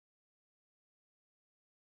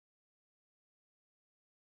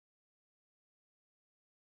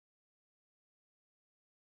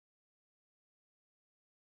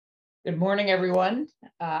Good morning, everyone.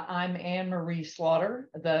 I'm Anne-Marie Slaughter,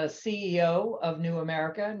 the CEO of New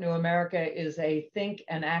America. New America is a think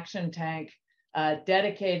and action tank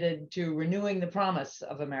dedicated to renewing the promise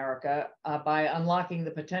of America by unlocking the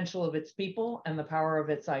potential of its people and the power of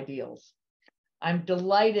its ideals. I'm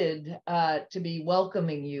delighted to be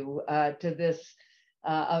welcoming you to this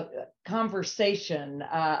conversation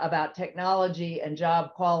about technology and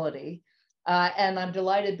job quality. And I'm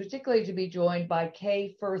delighted particularly to be joined by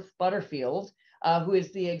Kay Firth Butterfield, who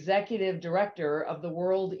is the Executive Director of the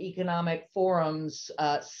World Economic Forum's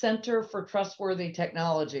Center for Trustworthy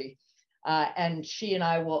Technology. And she and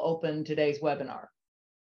I will open today's webinar.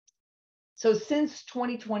 So since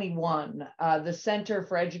 2021, the Center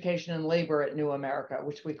for Education and Labor at New America,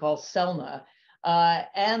 which we call CELNA,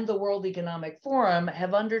 and the World Economic Forum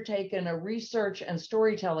have undertaken a research and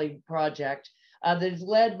storytelling project that is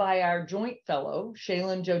led by our joint fellow,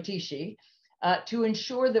 Shailin Jyotishi, to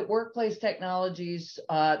ensure that workplace technologies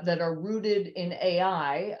that are rooted in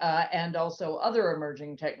AI and also other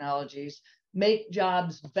emerging technologies make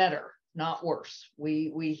jobs better, not worse.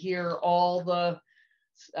 We hear all the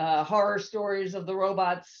horror stories of the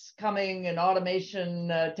robots coming and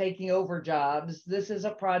automation taking over jobs. This is a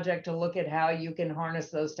project to look at how you can harness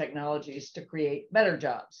those technologies to create better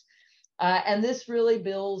jobs. And this really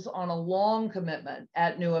builds on a long commitment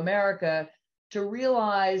at New America to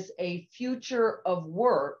realize a future of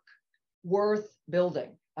work worth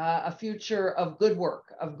building, a future of good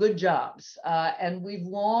work, of good jobs. And we've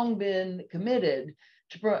long been committed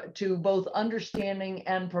to both understanding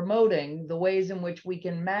and promoting the ways in which we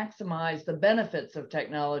can maximize the benefits of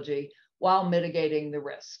technology while mitigating the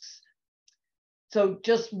risks. So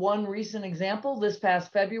just one recent example, this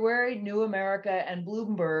past February, New America and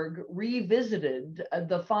Bloomberg revisited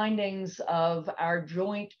the findings of our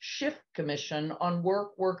joint Shift Commission on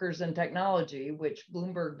Work, Workers, and Technology, which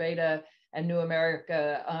Bloomberg Beta and New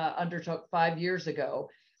America undertook 5 years ago.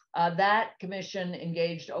 That commission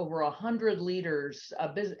engaged over 100 leaders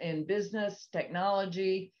in business,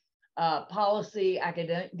 technology, policy,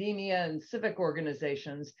 academia, and civic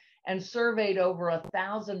organizations, and surveyed over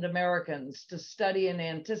 1,000 Americans to study and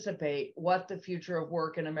anticipate what the future of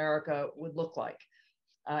work in America would look like.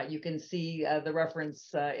 You can see the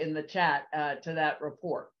reference in the chat to that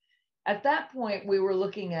report. At that point, we were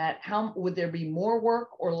looking at how would there be more work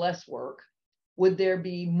or less work? Would there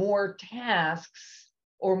be more tasks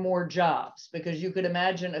or more jobs? Because you could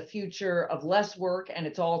imagine a future of less work and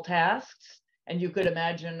it's all tasks, and you could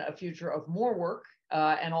imagine a future of more work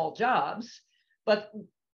and all jobs, but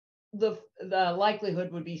the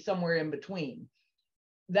likelihood would be somewhere in between.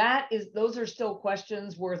 Those are still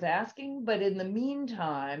questions worth asking, but in the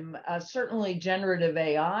meantime, certainly generative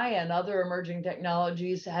AI and other emerging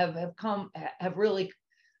technologies have really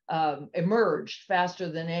emerged faster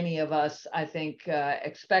than any of us, I think,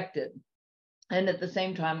 expected. And at the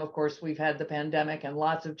same time, of course, we've had the pandemic and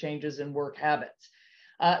lots of changes in work habits.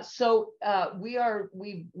 So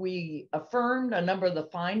we affirmed a number of the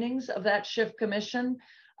findings of that Shift Commission,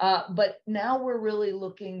 but now we're really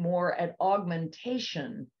looking more at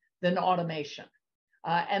augmentation than automation.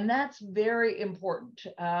 And that's very important.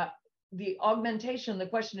 The augmentation, the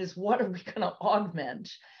question is, what are we going to augment?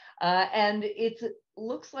 And it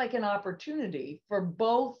looks like an opportunity for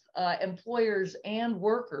both employers and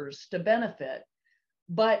workers to benefit,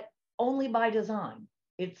 but only by design.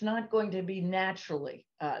 It's not going to be naturally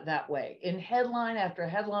that way. In headline after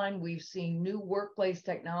headline, we've seen new workplace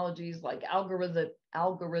technologies like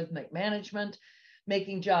algorithmic management,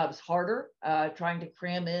 making jobs harder, trying to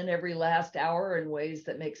cram in every last hour in ways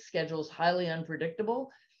that make schedules highly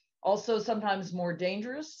unpredictable, also sometimes more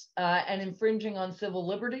dangerous and infringing on civil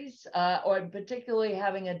liberties, or particularly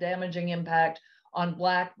having a damaging impact on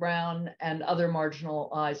Black, Brown, and other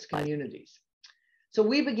marginalized communities. So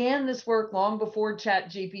we began this work long before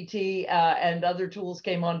ChatGPT and other tools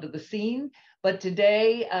came onto the scene. But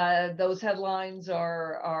today, those headlines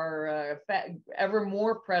are ever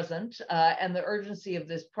more present, and the urgency of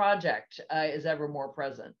this project is ever more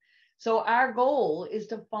present. So our goal is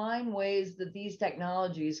to find ways that these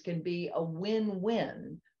technologies can be a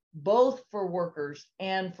win-win, both for workers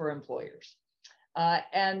and for employers.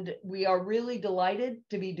 And we are really delighted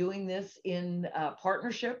to be doing this in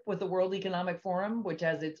partnership with the World Economic Forum, which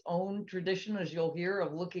has its own tradition, as you'll hear,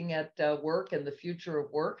 of looking at work and the future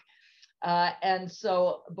of work. And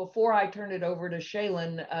so before I turn it over to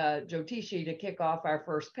Shailin Jyotishi to kick off our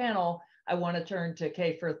first panel, I want to turn to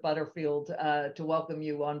Kay Firth Butterfield to welcome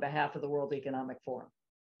you on behalf of the World Economic Forum.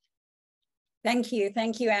 Thank you,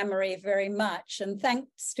 Anne-Marie, very much. And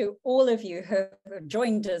thanks to all of you who have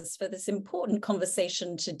joined us for this important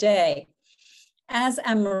conversation today. As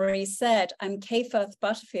Anne-Marie said, I'm Kay Firth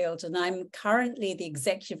Butterfield, and I'm currently the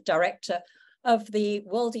Executive Director of the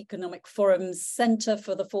World Economic Forum's Center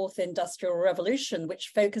for the Fourth Industrial Revolution,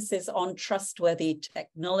 which focuses on trustworthy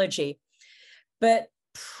technology. But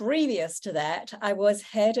previous to that, I was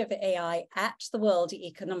head of AI at the World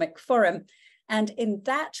Economic Forum, and in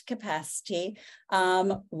that capacity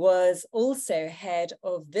was also head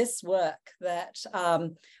of this work that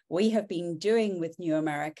we have been doing with New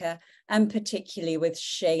America, and particularly with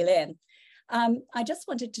CELNA. I just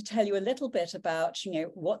wanted to tell you a little bit about,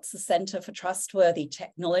 what's the Center for Trustworthy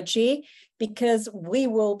Technology, because we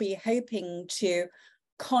will be hoping to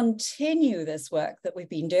continue this work that we've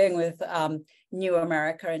been doing with New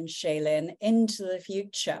America and CELNA into the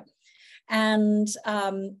future. And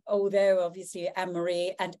although obviously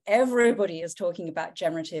Anne-Marie and everybody is talking about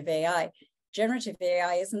generative AI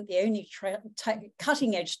isn't the only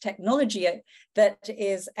cutting edge technology that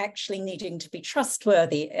is actually needing to be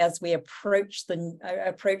trustworthy as we approach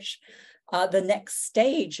the next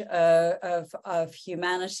stage of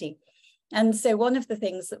humanity. And so one of the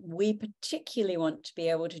things that we particularly want to be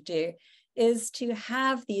able to do is to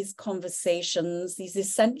have these conversations, these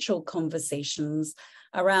essential conversations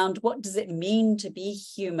around what does it mean to be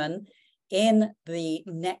human in the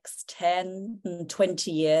next 10 and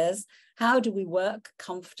 20 years? How do we work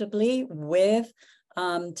comfortably with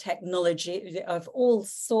technology of all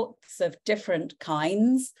sorts of different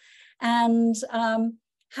kinds? And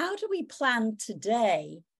how do we plan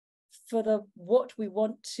today for what we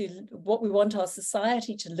want our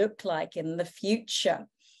society to look like in the future?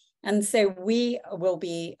 And so we will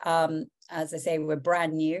be, as I say, we're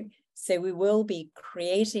brand new. So we will be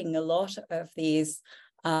creating a lot of these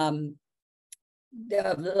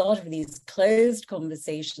closed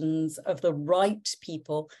conversations of the right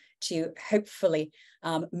people to hopefully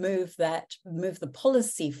move the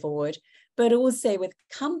policy forward, but also with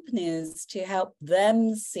companies to help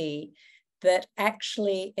them see that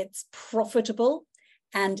actually it's profitable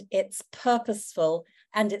and it's purposeful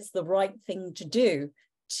and it's the right thing to do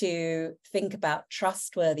to think about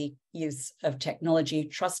trustworthy use of technology,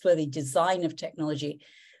 trustworthy design of technology,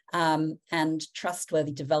 and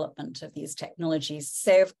trustworthy development of these technologies.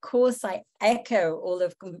 So of course, I echo all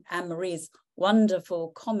of Anne-Marie's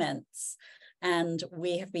wonderful comments, and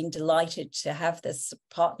we have been delighted to have this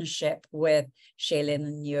partnership with CELNA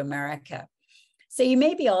and New America. So you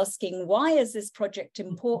may be asking, why is this project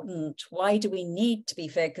important? Why do we need to be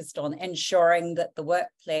focused on ensuring that the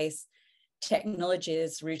workplace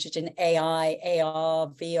technologies rooted in AI, AR,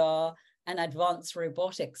 VR, and advanced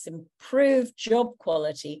robotics improve job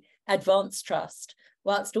quality, advance trust,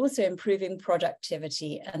 whilst also improving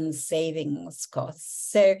productivity and savings costs?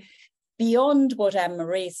 So beyond what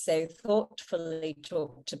Anne-Marie so thoughtfully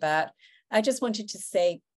talked about, I just wanted to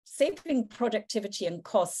say saving productivity and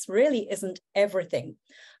costs really isn't everything.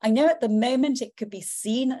 I know at the moment it could be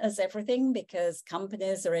seen as everything because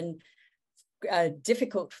companies are in a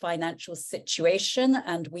difficult financial situation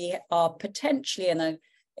and we are potentially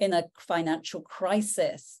in a financial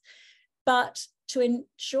crisis. But to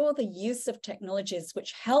ensure the use of technologies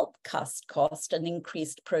which help cut cost and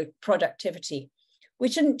increase productivity, we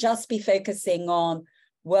shouldn't just be focusing on,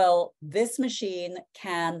 well, this machine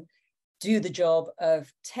can do the job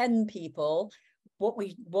of 10 people.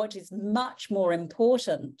 What is much more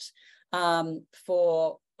important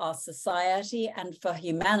for our society and for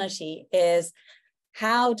humanity is,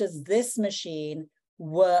 how does this machine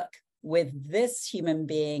work with this human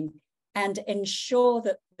being and ensure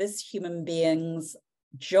that this human being's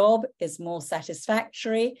job is more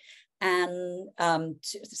satisfactory and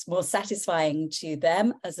it's more satisfying to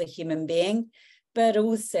them as a human being, but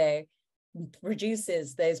also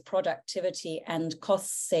reduces those productivity and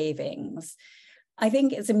cost savings. I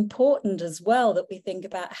think it's important as well that we think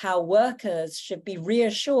about how workers should be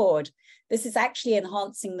reassured this is actually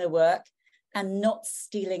enhancing their work and not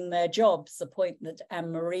stealing their jobs, a point that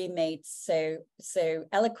Anne-Marie made so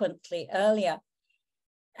eloquently earlier.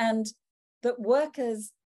 And that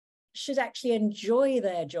workers should actually enjoy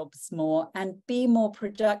their jobs more and be more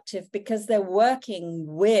productive because they're working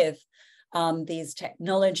with these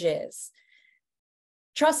technologies.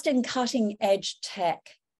 Trust in cutting edge tech,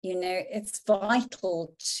 it's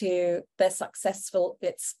vital to their successful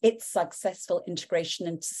integration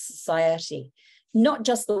into society, not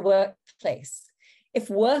just the workplace. If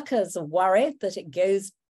workers are worried that it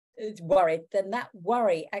goes worried, then that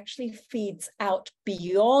worry actually feeds out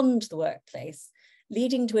beyond the workplace,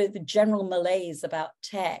 leading to a general malaise about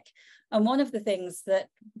tech. And one of the things that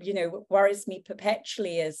worries me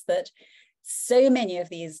perpetually is that so many of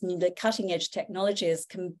these cutting edge technologies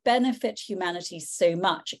can benefit humanity so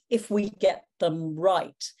much if we get them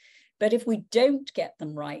right. But if we don't get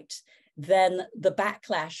them right, then the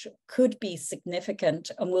backlash could be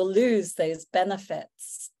significant and we'll lose those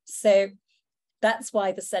benefits. So that's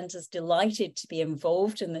why the Centre's delighted to be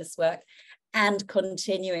involved in this work and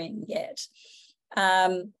continuing it.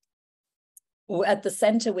 At the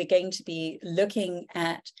Centre, we're going to be looking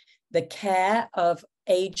at the care of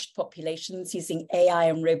aged populations using AI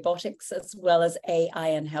and robotics, as well as AI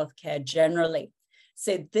and healthcare generally.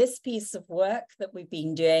 So this piece of work that we've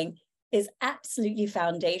been doing is absolutely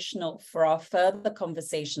foundational for our further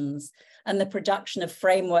conversations and the production of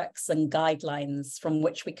frameworks and guidelines from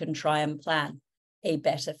which we can try and plan a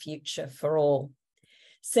better future for all.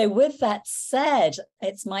 So with that said,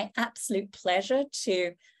 it's my absolute pleasure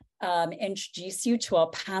to introduce you to our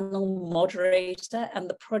panel moderator and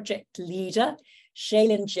the project leader,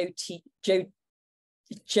 Shailin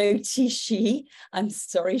Jyotishi. I'm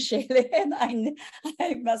sorry, Shailin.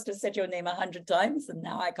 I must have said your name 100 times and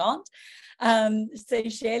now I can't. So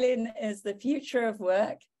Shailin is the Future of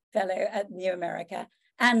Work Fellow at New America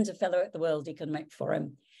and a Fellow at the World Economic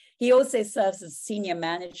Forum. He also serves as Senior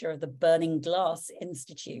Manager of the Burning Glass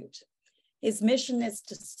Institute. His mission is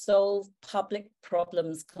to solve public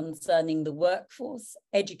problems concerning the workforce,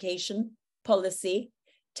 education, policy,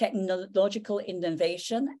 technological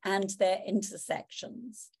innovation, and their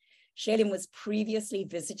intersections. Shailin was previously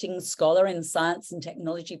visiting scholar in science and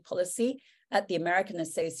technology policy at the American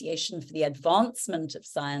Association for the Advancement of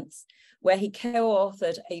Science, where he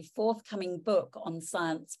co-authored a forthcoming book on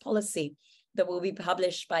science policy that will be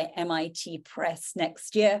published by MIT Press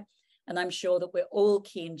next year, and I'm sure that we're all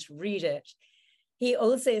keen to read it. He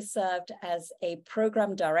also served as a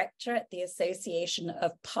program director at the Association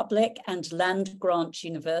of Public and Land Grant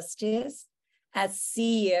Universities, as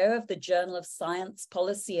CEO of the Journal of Science,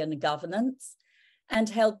 Policy and Governance, and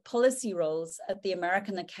held policy roles at the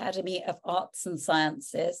American Academy of Arts and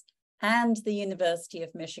Sciences and the University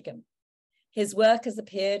of Michigan. His work has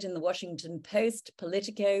appeared in the Washington Post,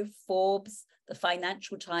 Politico, Forbes, the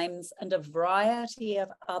Financial Times, and a variety of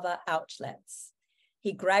other outlets.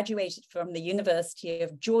 He graduated from the University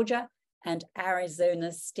of Georgia and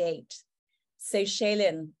Arizona State. So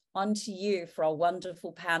Shailin, on to you for our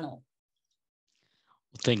wonderful panel.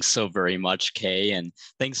 Thanks so very much, Kay, and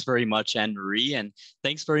thanks very much, Anne-Marie, and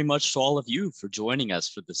thanks very much to all of you for joining us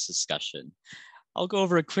for this discussion. I'll go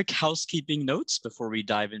over a quick housekeeping notes before we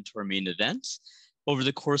dive into our main event. Over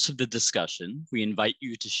the course of the discussion, we invite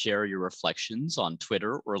you to share your reflections on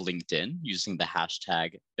Twitter or LinkedIn using the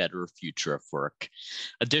hashtag #BetterFutureOfWork.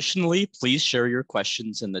 Additionally, please share your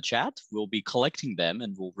questions in the chat. We'll be collecting them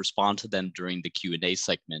and we'll respond to them during the Q&A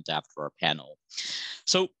segment after our panel.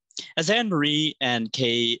 So, as Anne-Marie and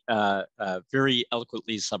Kay very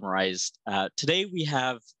eloquently summarized, today we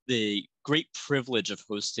have the great privilege of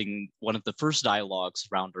hosting one of the first dialogues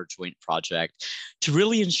around our joint project to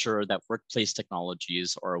really ensure that workplace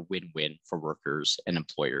technologies are a win-win for workers and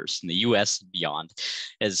employers in the US and beyond.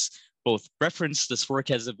 As both referenced, this work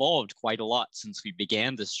has evolved quite a lot since we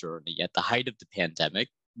began this journey at the height of the pandemic,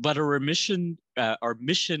 but our mission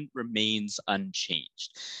remains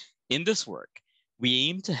unchanged. In this work, we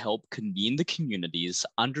aim to help convene the communities,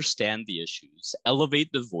 understand the issues,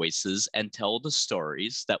 elevate the voices, and tell the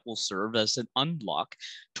stories that will serve as an unlock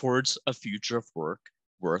towards a future of work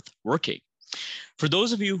worth working. For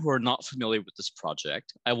those of you who are not familiar with this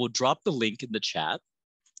project, I will drop the link in the chat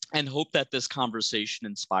and hope that this conversation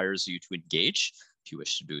inspires you to engage. If you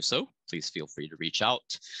wish to do so, please feel free to reach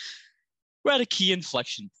out. We're at a key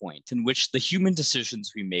inflection point in which the human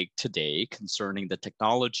decisions we make today concerning the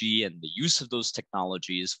technology and the use of those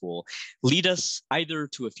technologies will lead us either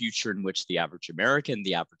to a future in which the average American,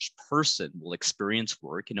 the average person will experience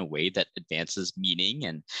work in a way that advances meaning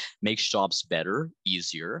and makes jobs better,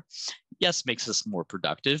 easier. Yes, makes us more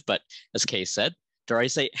productive, but as Kay said, dare I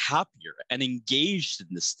say, happier and engaged in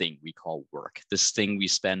this thing we call work, this thing we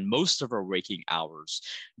spend most of our waking hours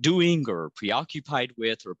doing or preoccupied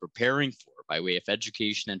with or preparing for by way of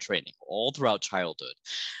education and training all throughout childhood.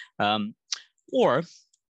 Or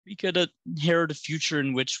we could inherit a future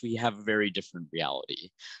in which we have a very different reality.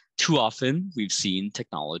 Too often, we've seen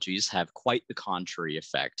technologies have quite the contrary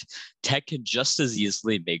effect. Tech can just as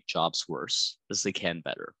easily make jobs worse as they can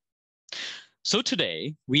better. So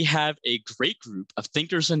today, we have a great group of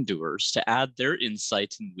thinkers and doers to add their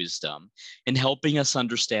insight and wisdom in helping us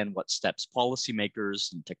understand what steps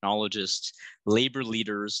policymakers and technologists, labor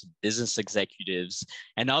leaders, business executives,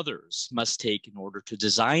 and others must take in order to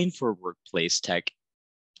design for workplace tech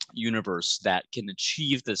universe that can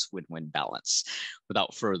achieve this win-win balance.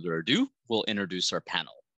 Without further ado, we'll introduce our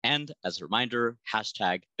panel. And as a reminder,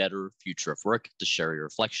 hashtag Better Future of Work to share your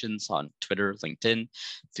reflections on Twitter, LinkedIn.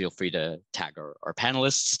 Feel free to tag our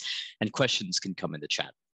panelists, and questions can come in the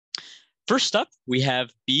chat. First up, we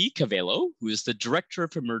have B. Cavello, who is the Director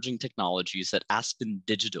of Emerging Technologies at Aspen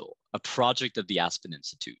Digital, a project of the Aspen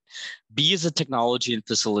Institute. B is a technology and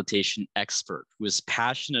facilitation expert who is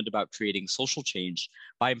passionate about creating social change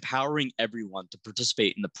by empowering everyone to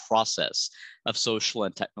participate in the process of social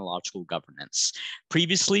and technological governance.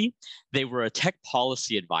 Previously, they were a tech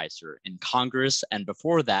policy advisor in Congress, and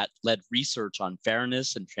before that, led research on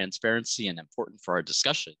fairness and transparency, and important for our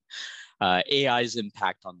discussion, AI's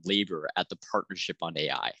impact on labor at the Partnership on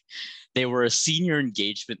AI. They were a senior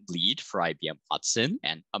engagement lead for IBM Watson,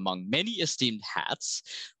 and among many esteemed hats,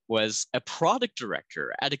 was a product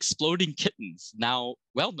director at Exploding Kittens, now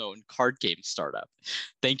well-known card game startup.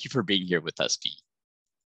 Thank you for being here with us, B.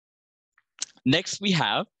 Next, we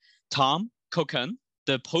have Tom Kokan,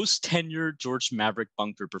 the post-tenure George Maverick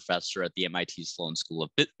Bunker Professor at the MIT Sloan School of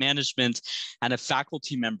Management and a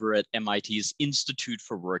faculty member at MIT's Institute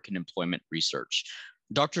for Work and Employment Research.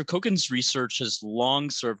 Dr. Kokan's research has long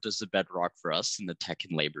served as a bedrock for us in the tech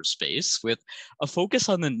and labor space, with a focus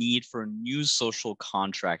on the need for a new social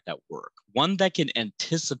contract at work, one that can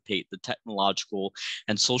anticipate the technological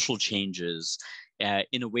and social changes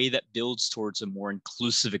in a way that builds towards a more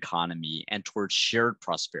inclusive economy and towards shared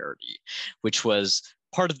prosperity, which was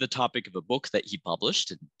part of the topic of a book that he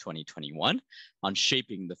published in 2021 on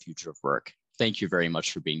shaping the future of work. Thank you very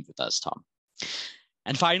much for being with us, Tom.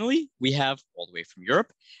 And finally, we have, all the way from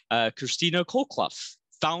Europe, Christina Kolkloff,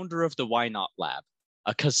 founder of the Why Not Lab,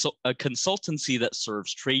 a consultancy that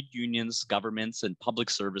serves trade unions, governments, and public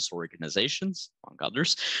service organizations, among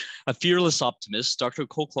others. A fearless optimist, Dr.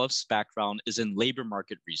 Kolkloff's background is in labor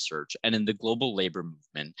market research and in the global labor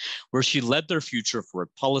movement, where she led their future of work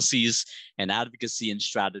policies and advocacy and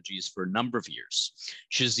strategies for a number of years.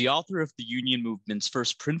 She is the author of the union movement's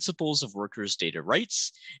first Principles of Workers' Data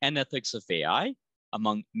Rights and Ethics of AI,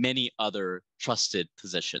 among many other trusted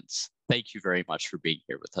positions. Thank you very much for being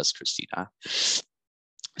here with us, Christina.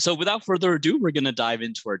 So without further ado, we're going to dive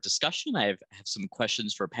into our discussion. I have some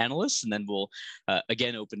questions for panelists, and then we'll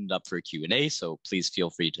again open it up for a Q&A. So please feel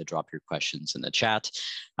free to drop your questions in the chat.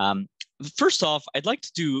 First off, I'd like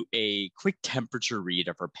to do a quick temperature read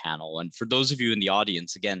of our panel. And for those of you in the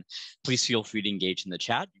audience, again, please feel free to engage in the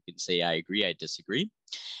chat. You can say, I agree, I disagree.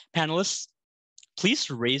 Panelists, please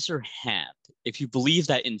raise your hand if you believe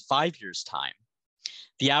that in 5 years' time,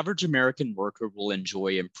 the average American worker will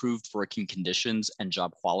enjoy improved working conditions and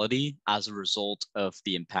job quality as a result of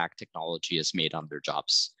the impact technology has made on their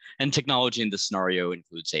jobs. And technology in this scenario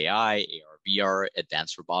includes AI, AR, VR,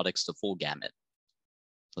 advanced robotics, the full gamut.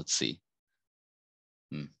 Let's see.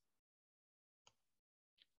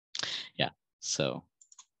 Yeah, so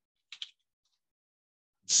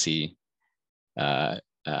let's see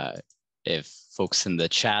if folks in the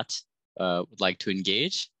chat would like to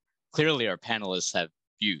engage. Clearly, our panelists have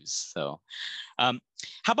views. So how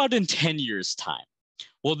about in 10 years' time?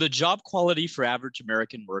 Will the job quality for average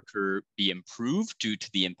American worker be improved due to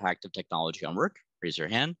the impact of technology on work? Raise your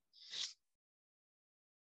hand.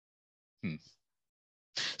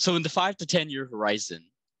 So in the 5 to 10 year horizon,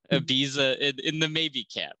 B's in the maybe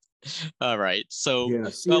camp. All right. So yeah,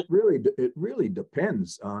 see, it really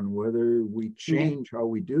depends on whether we change how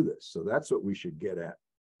we do this. So that's what we should get at.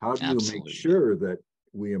 How do you make sure that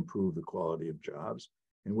we improve the quality of jobs?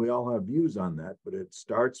 And we all have views on that, but it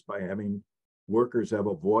starts by having workers have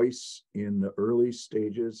a voice in the early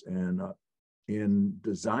stages and in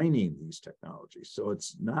designing these technologies. So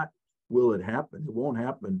it's not, will it happen? It won't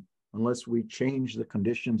happen unless we change the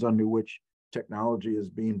conditions under which technology is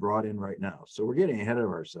being brought in right now. So we're getting ahead of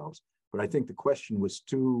ourselves. But I think the question was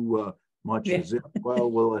too much as if,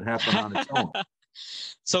 well, will it happen on its own?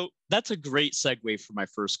 So that's a great segue for my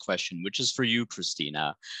first question, which is for you,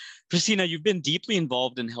 Christina. Christina, you've been deeply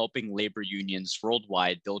involved in helping labor unions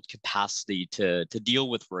worldwide build capacity to deal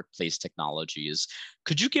with workplace technologies.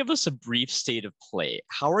 Could you give us a brief state of play?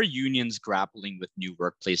 How are unions grappling with new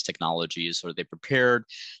workplace technologies? Are they prepared?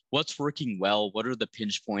 What's working well? What are the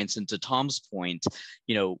pinch points? And to Tom's point,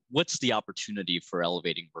 what's the opportunity for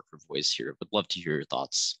elevating worker voice here? Would love to hear your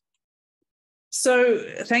thoughts. So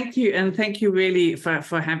thank you. And thank you really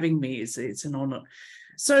for having me. It's an honor.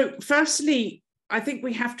 So firstly, I think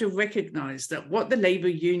we have to recognize that what the labor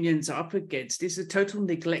unions are up against is a total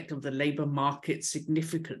neglect of the labor market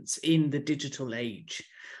significance in the digital age.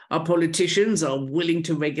 Our politicians are willing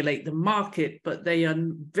to regulate the market, but they are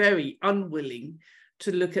very unwilling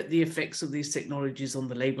to look at the effects of these technologies on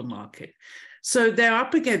the labor market. So they're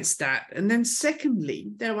up against that. And then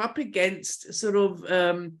secondly, they're up against sort of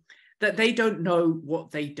that they don't know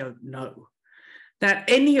what they don't know. That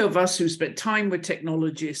any of us who spent time with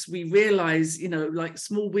technologists, we realize, you know, like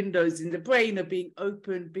small windows in the brain are being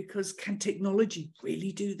opened because can technology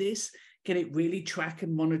really do this? Can it really track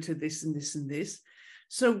and monitor this and this and this?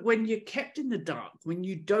 So when you're kept in the dark, when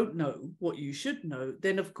you don't know what you should know,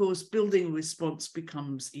 then of course, building a response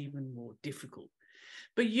becomes even more difficult.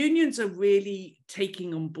 But unions are really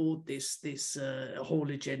taking on board this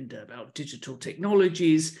whole agenda about digital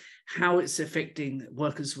technologies, how it's affecting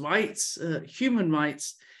workers' rights, human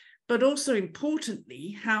rights, but also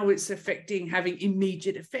importantly, how it's affecting having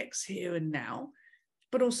immediate effects here and now,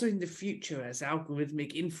 but also in the future as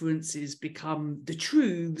algorithmic inferences become the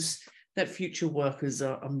truths that future workers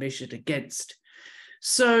are measured against.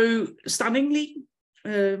 So stunningly,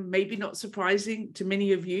 maybe not surprising to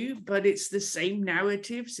many of you, but it's the same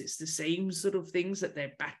narratives, it's the same sort of things that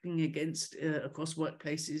they're backing against across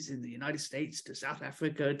workplaces in the United States, to South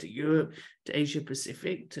Africa, to Europe, to Asia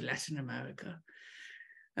Pacific, to Latin America.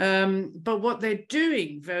 But what they're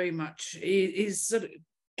doing very much is sort of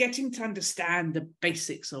getting to understand the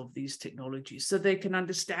basics of these technologies so they can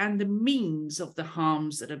understand the means of the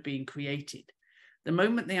harms that are being created. The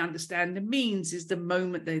moment they understand the means is the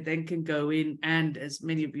moment they then can go in and, as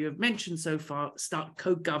many of you have mentioned so far, start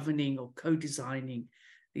co-governing or co-designing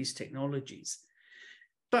these technologies.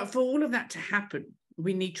 But for all of that to happen,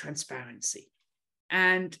 we need transparency.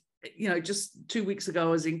 And, you know, just 2 weeks ago,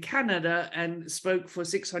 I was in Canada and spoke for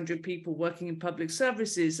 600 people working in public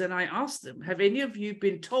services. And I asked them, have any of you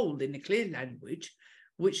been told in a clear language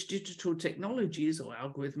which digital technologies or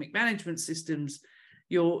algorithmic management systems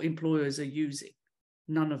your employers are using?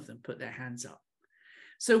 None of them put their hands up.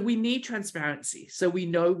 So we need transparency. So we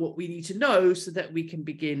know what we need to know so that we can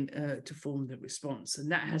begin to form the response.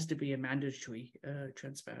 And that has to be a mandatory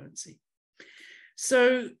transparency.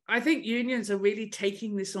 So I think unions are really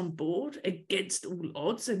taking this on board against all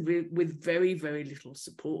odds and with very, very little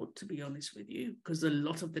support, to be honest with you, because a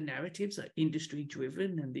lot of the narratives are industry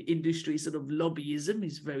driven and the industry sort of lobbyism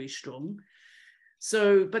is very strong.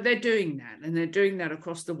 So, but they're doing that, and they're doing that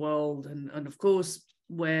across the world. And of course,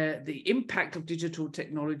 where the impact of digital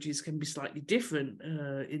technologies can be slightly different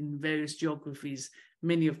in various geographies,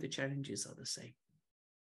 many of the challenges are the same.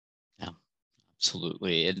 Yeah,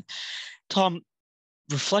 absolutely. And Tom,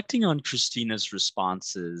 reflecting on Christina's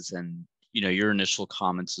responses and, you know, your initial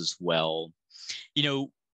comments as well, you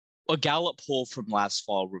know, a Gallup poll from last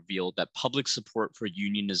fall revealed that public support for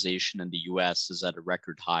unionization in the US is at a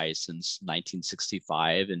record high since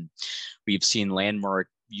 1965. And we've seen landmark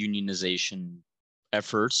unionization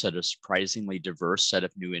efforts at a surprisingly diverse set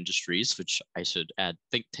of new industries, which I should add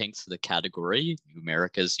think tanks to the category.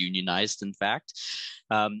 America's unionized, in fact.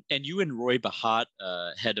 And you and Roy Bahat,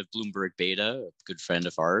 head of Bloomberg Beta, a good friend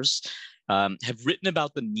of ours, have written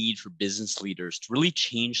about the need for business leaders to really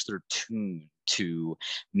change their tune to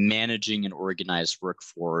managing an organized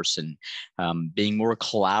workforce and being more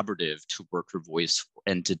collaborative to worker voice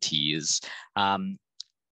entities.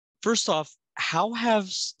 First off, how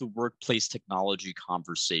has the workplace technology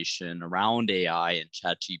conversation around AI and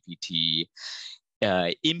ChatGPT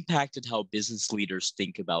impacted how business leaders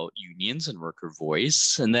think about unions and worker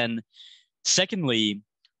voice? And then secondly,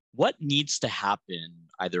 what needs to happen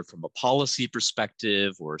either from a policy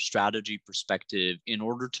perspective or a strategy perspective in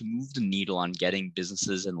order to move the needle on getting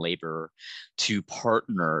businesses and labor to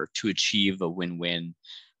partner to achieve a win-win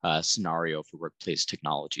scenario for workplace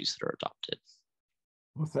technologies that are adopted?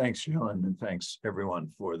 Well, thanks, Shailen, and thanks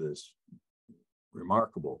everyone for this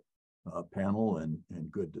remarkable panel and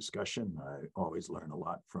good discussion. I always learn a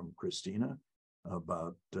lot from Christina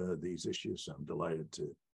about these issues. I'm delighted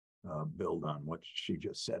to build on what she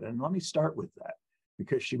just said. And let me start with that,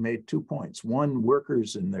 because she made 2 points. One,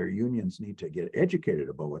 workers and their unions need to get educated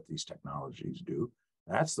about what these technologies do.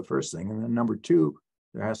 That's the first thing. And then number two,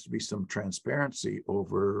 there has to be some transparency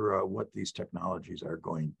over what these technologies are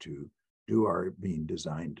going to do, are being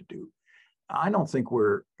designed to do. I don't think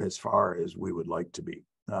we're as far as we would like to be.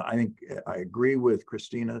 I think I agree with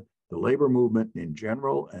Christina. The labor movement in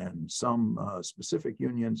general and some specific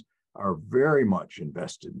unions are very much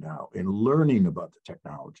invested now in learning about the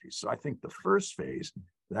technologies. So I think the first phase,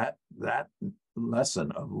 that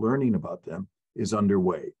lesson of learning about them is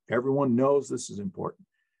underway. Everyone knows this is important.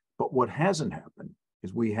 But what hasn't happened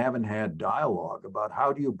is we haven't had dialogue about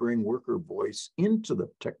how do you bring worker voice into the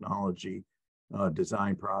technology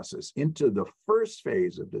design process, into the first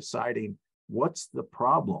phase of deciding what's the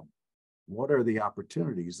problem, what are the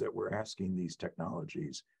opportunities that we're asking these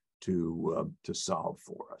technologies to solve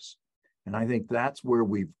for us. And I think that's where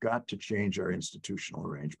we've got to change our institutional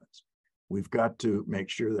arrangements. We've got to make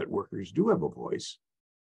sure that workers do have a voice.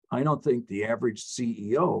 I don't think the average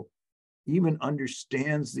CEO even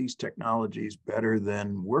understands these technologies better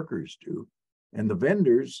than workers do. And the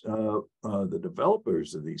vendors, the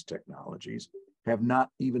developers of these technologies, have not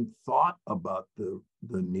even thought about the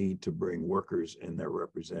need to bring workers and their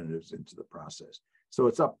representatives into the process. So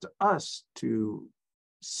it's up to us to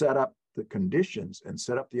set up the conditions and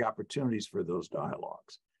set up the opportunities for those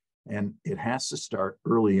dialogues. And it has to start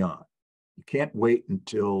early on. You can't wait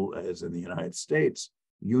until, as in the United States,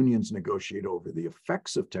 unions negotiate over the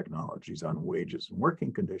effects of technologies on wages and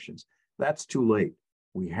working conditions. That's too late.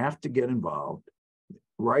 We have to get involved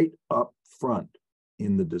right up front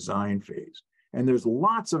in the design phase. And there's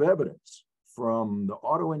lots of evidence from the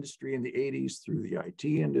auto industry in the 80s through the IT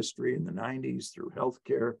industry in the 90s, through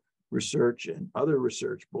healthcare research and other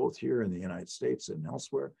research, both here in the United States and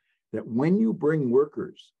elsewhere, that when you bring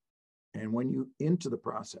workers and when you into the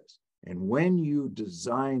process, and when you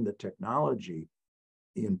design the technology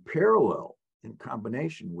in parallel, in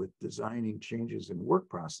combination with designing changes in work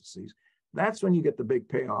processes, that's when you get the big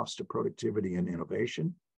payoffs to productivity and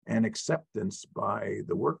innovation and acceptance by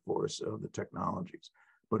the workforce of the technologies.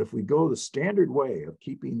 But if we go the standard way of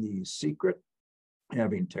keeping these secret,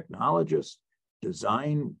 having technologists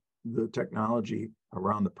design the technology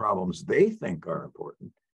around the problems they think are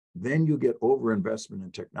important, then you get overinvestment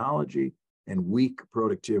in technology and weak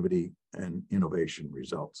productivity and innovation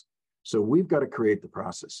results. So we've got to create the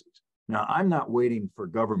processes. Now, I'm not waiting for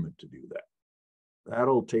government to do that.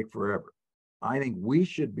 That'll take forever. I think we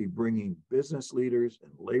should be bringing business leaders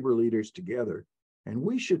and labor leaders together, and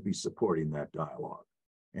we should be supporting that dialogue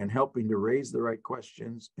and helping to raise the right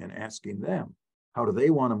questions and asking them, how do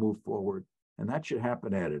they want to move forward? And that should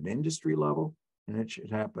happen at an industry level, and it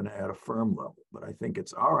should happen at a firm level. But I think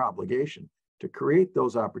it's our obligation to create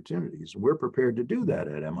those opportunities. We're prepared to do that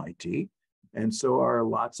at MIT, and so are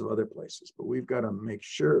lots of other places. But we've got to make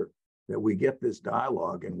sure that we get this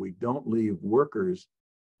dialogue and we don't leave workers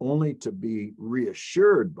only to be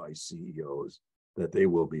reassured by CEOs that they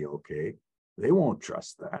will be okay. They won't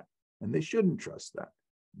trust that, and they shouldn't trust that.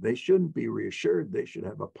 They shouldn't be reassured. They should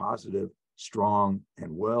have a positive, strong,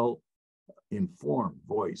 and well-informed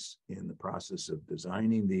voice in the process of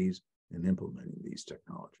designing these and implementing these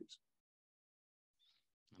technologies.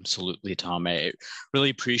 Absolutely, Tom. I really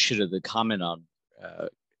appreciated the comment on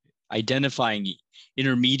identifying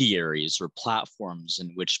intermediaries or platforms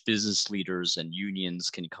in which business leaders and unions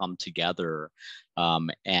can come together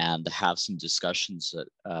and have some discussions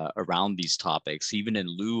around these topics, even in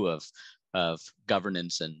lieu of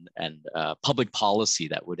governance and public policy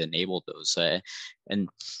that would enable those. And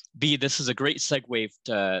B, this is a great segue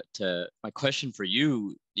to my question for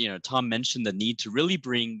you. You know, Tom mentioned the need to really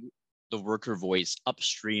bring the worker voice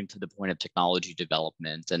upstream to the point of technology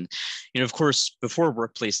development. And, you know, of course, before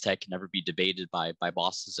workplace tech can ever be debated by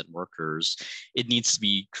bosses and workers, it needs to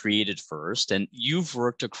be created first. And you've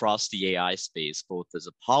worked across the AI space, both as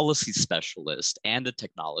a policy specialist and a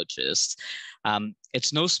technologist.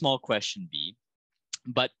 It's no small question, B,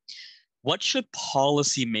 but what should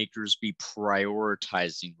policymakers be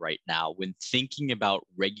prioritizing right now when thinking about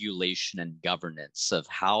regulation and governance of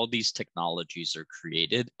how these technologies are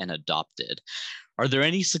created and adopted? Are there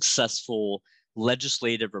any successful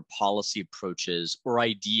legislative or policy approaches or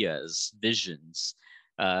ideas, visions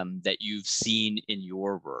that you've seen in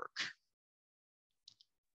your work?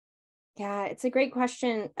 Yeah, it's a great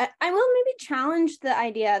question. I will maybe challenge the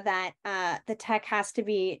idea that the tech has to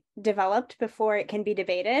be developed before it can be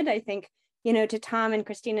debated. I think, you know, to Tom and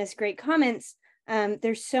Christina's great comments,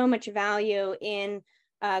 there's so much value in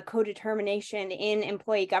co-determination, in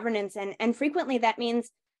employee governance, and frequently that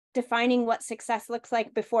means defining what success looks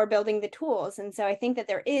like before building the tools. And so I think that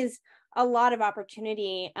there is a lot of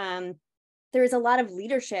opportunity. There is a lot of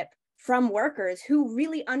leadership from workers who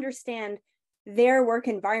really understand their work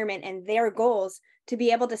environment and their goals to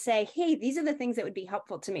be able to say, hey, these are the things that would be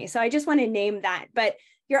helpful to me. So I just want to name that. But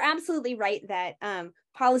you're absolutely right that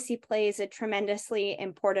policy plays a tremendously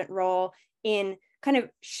important role in kind of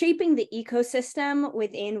shaping the ecosystem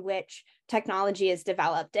within which technology is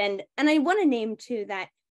developed. And I want to name too that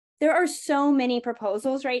there are so many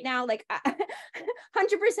proposals right now, like 100%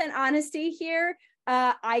 honesty here.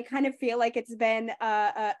 I kind of feel like it's been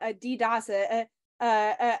a DDoS,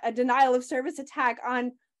 a denial of service attack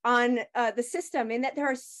on the system, in that there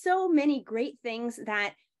are so many great things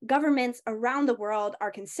that governments around the world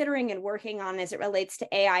are considering and working on as it relates to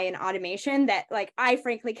AI and automation that, like, I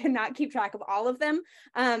frankly cannot keep track of all of them.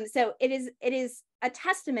 So it is a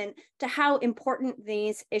testament to how important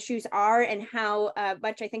these issues are and how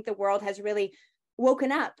much I think the world has really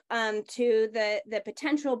woken up to the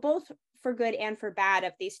potential both for good and for bad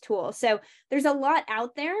of these tools. So there's a lot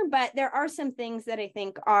out there, but there are some things that I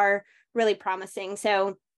think are really promising.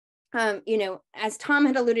 So, you know, as Tom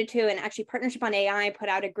had alluded to, and actually Partnership on AI put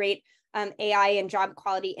out a great AI and job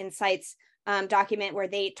quality insights document where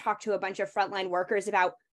they talk to a bunch of frontline workers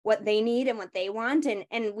about what they need and what they want.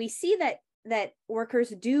 And we see that workers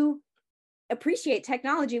do appreciate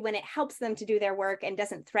technology when it helps them to do their work and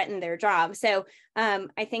doesn't threaten their job. So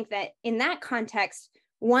I think that in that context,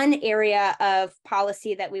 one area of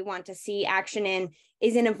policy that we want to see action in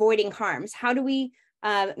is in avoiding harms. How do we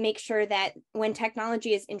make sure that when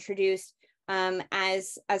technology is introduced,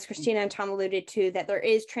 as Christina and Tom alluded to, that there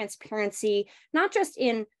is transparency, not just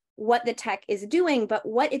in what the tech is doing, but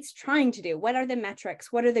what it's trying to do. What are the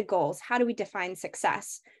metrics? What are the goals? How do we define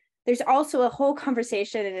success? There's also a whole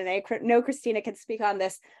conversation, and I know Christina can speak on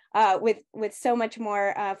this with so much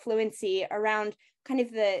more fluency around kind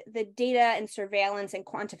of the data and surveillance and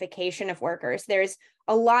quantification of workers. There's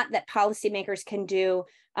a lot that policymakers can do,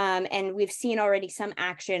 and we've seen already some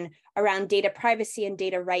action around data privacy and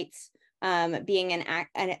data rights being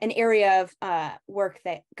an area of work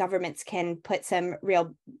that governments can put some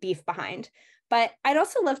real beef behind. But I'd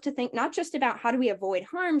also love to think not just about how do we avoid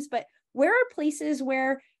harms, but where are places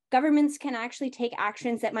where governments can actually take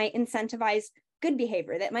actions that might incentivize good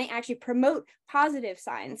behavior, that might actually promote positive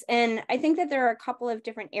signs. And I think that there are a couple of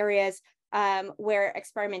different areas where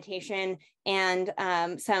experimentation and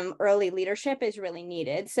some early leadership is really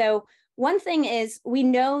needed. So one thing is, we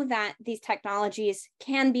know that these technologies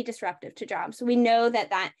can be disruptive to jobs. We know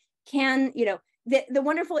that can, you know, the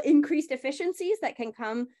wonderful increased efficiencies that can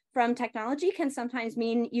come from technology can sometimes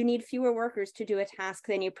mean you need fewer workers to do a task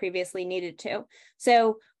than you previously needed to.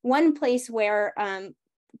 So one place where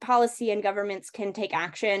policy and governments can take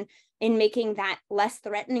action in making that less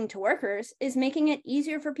threatening to workers is making it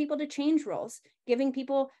easier for people to change roles, giving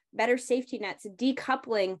people better safety nets,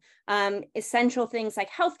 decoupling essential things like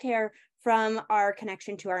healthcare from our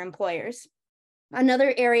connection to our employers.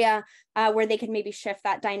 Another area where they can maybe shift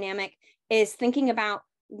that dynamic is thinking about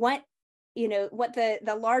what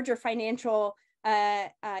the larger financial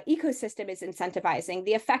ecosystem is incentivizing.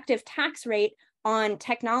 The effective tax rate on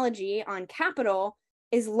technology, on capital,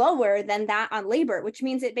 is lower than that on labor, which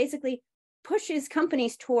means it basically pushes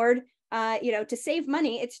companies toward, to save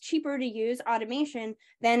money. It's cheaper to use automation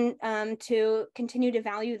than to continue to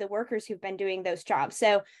value the workers who've been doing those jobs.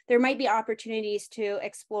 So there might be opportunities to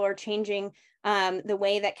explore changing the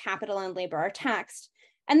way that capital and labor are taxed.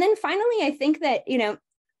 And then finally, I think that,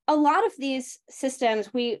 a lot of these systems,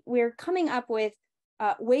 we're coming up with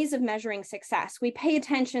ways of measuring success. We pay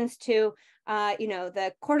attention to,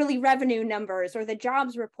 the quarterly revenue numbers or the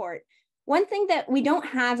jobs report. One thing that we don't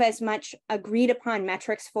have as much agreed upon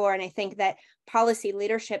metrics for, and I think that policy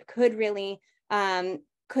leadership could really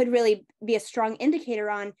be a strong indicator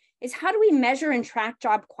on, is how do we measure and track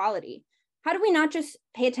job quality? How do we not just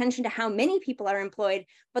pay attention to how many people are employed,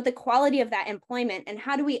 but the quality of that employment? And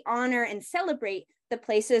how do we honor and celebrate the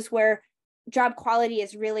places where job quality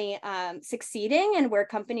is really succeeding, and where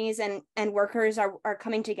companies and workers are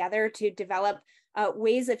coming together to develop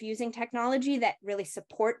ways of using technology that really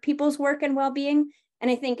support people's work and well-being? And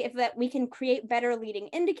I think if that we can create better leading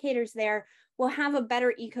indicators there, we'll have a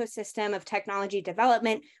better ecosystem of technology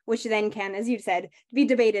development, which then can, as you said, be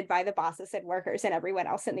debated by the bosses and workers and everyone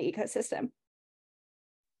else in the ecosystem.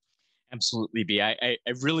 Absolutely, B. I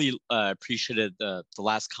really appreciated the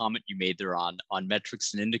last comment you made there on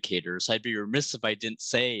metrics and indicators. I'd be remiss if I didn't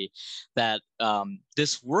say that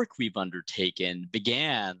this work we've undertaken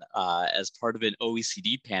began as part of an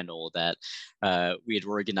OECD panel that we had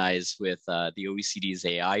organized with the OECD's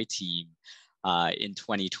AI team in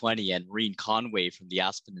 2020, and Maureen Conway from the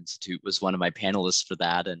Aspen Institute was one of my panelists for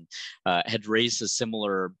that, and had raised a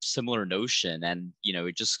similar notion. And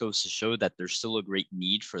it just goes to show that there's still a great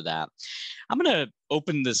need for that. I'm going to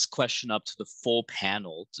open this question up to the full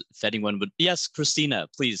panel. If anyone would, yes, Christina,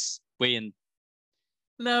 please weigh in.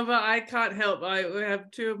 No, but I can't help. We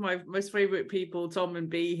have two of my most favorite people, Tom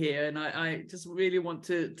and B, here, and I just really want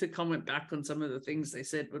to comment back on some of the things they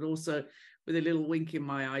said, but also with a little wink in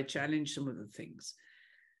my eye, challenge some of the things.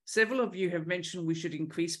 Several of you have mentioned we should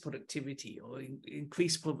increase productivity, or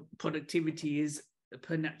increase productivity is a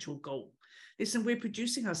per natural goal. Listen, we're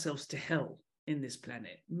producing ourselves to hell in this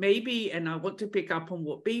planet. Maybe, and I want to pick up on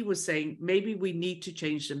what B was saying, maybe we need to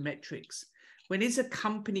change the metrics. When is a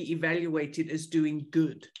company evaluated as doing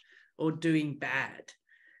good or doing bad?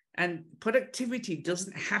 And productivity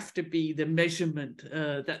doesn't have to be the measurement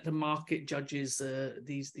that the market judges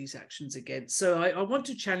these actions against. So I want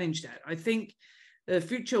to challenge that. I think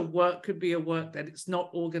future work could be a work that it's not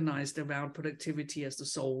organized around productivity as the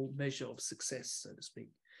sole measure of success, so to speak.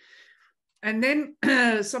 And then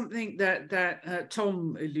something that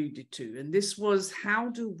Tom alluded to, and this was, how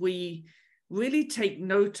do we really take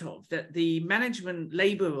note of that the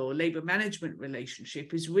labor or labor management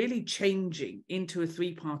relationship is really changing into a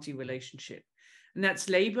three-party relationship. And that's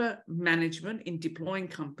labor management in deploying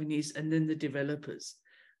companies, and then the developers.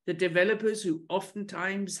 The developers who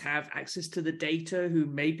oftentimes have access to the data, who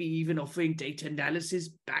may be even offering data analysis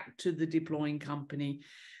back to the deploying company.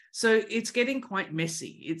 So it's getting quite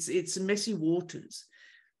messy. It's messy waters.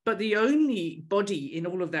 But the only body in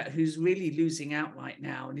all of that who's really losing out right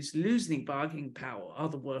now and is losing bargaining power are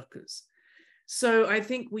the workers. So I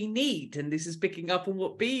think we need, and this is picking up on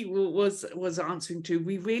what B was answering to,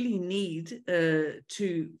 we really need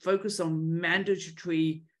to focus on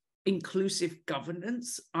mandatory inclusive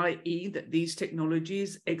governance, i.e. that these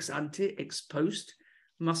technologies ex ante, ex post,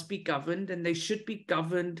 must be governed, and they should be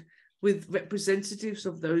governed with representatives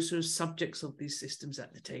of those who are subjects of these systems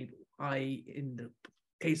at the table, i.e. in the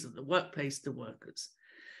case of the workplace, the workers.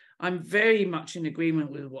 I'm very much in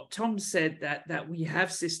agreement with what Tom said, that we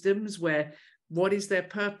have systems where, what is their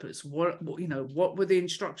purpose? What were the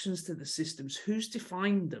instructions to the systems? Who's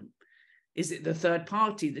defined them? Is it the third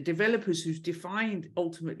party, the developers who's defined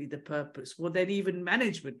ultimately the purpose? Well, then even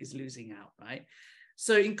management is losing out, right?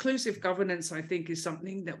 So inclusive governance, I think, is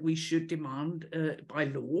something that we should demand by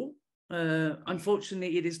law.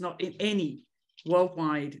 Unfortunately, it is not in any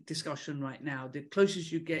worldwide discussion right now. The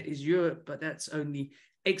closest you get is Europe, but that's only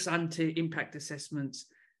ex ante impact assessments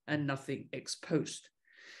and nothing ex post.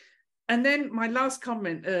 And then my last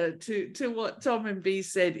comment to what Tom and B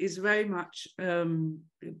said is very much,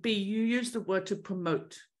 B, you used the word to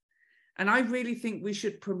promote. And I really think we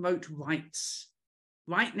should promote rights.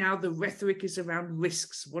 Right now, the rhetoric is around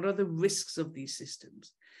risks. What are the risks of these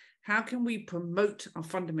systems? How can we promote our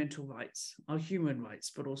fundamental rights, our human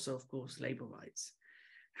rights, but also, of course, labor rights?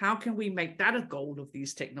 How can we make that a goal of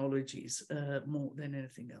these technologies more than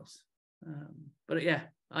anything else? But yeah,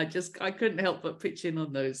 I couldn't help but pitch in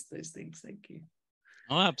on those things. Thank you.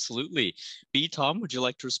 Oh, absolutely. B, Tom, would you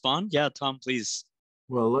like to respond? Yeah, Tom, please.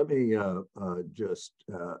 Well, let me just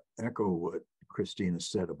echo what Christina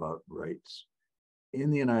said about rights.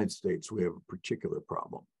 In the United States, we have a particular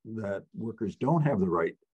problem that workers don't have the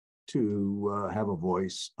right to have a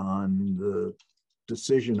voice on the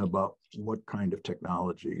decision about what kind of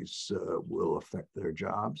technologies will affect their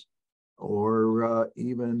jobs, or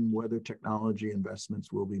even whether technology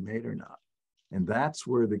investments will be made or not. And that's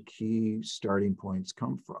where the key starting points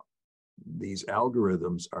come from. These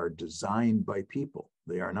algorithms are designed by people.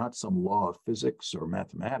 They are not some law of physics or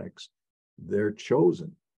mathematics. They're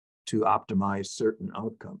chosen to optimize certain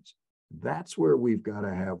outcomes. That's where we've got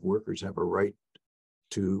to have workers have a right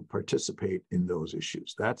to participate in those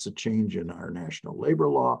issues. That's a change in our national labor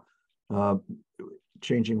law.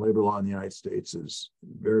 Changing labor law in the United States is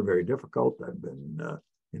very, very difficult. I've been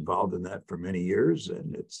involved in that for many years,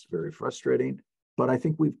 and it's very frustrating. But I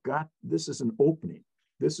think this is an opening.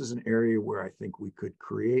 This is an area where I think we could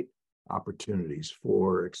create opportunities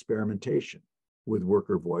for experimentation with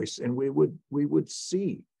worker voice. And we would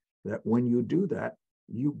see that when you do that,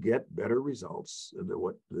 you get better results.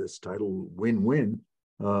 What this title win-win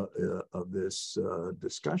of this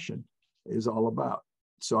discussion is all about.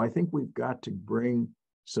 So I think we've got to bring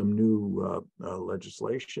some new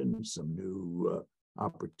legislation, some new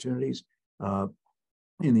opportunities.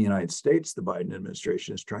 In the United States, the Biden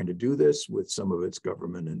administration is trying to do this with some of its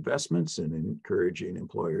government investments and encouraging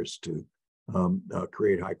employers to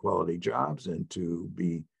create high quality jobs and to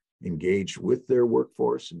be engaged with their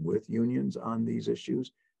workforce and with unions on these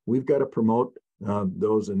issues. We've got to promote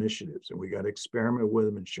those initiatives, and we got to experiment with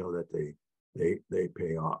them and show that they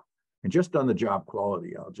pay off. And just on the job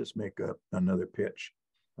quality, I'll just make another pitch.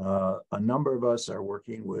 A number of us are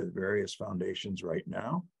working with various foundations right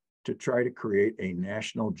now to try to create a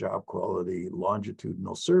national job quality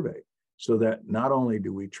longitudinal survey, so that not only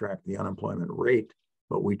do we track the unemployment rate,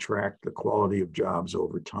 but we track the quality of jobs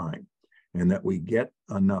over time, and that we get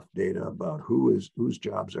enough data about whose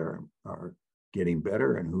jobs are getting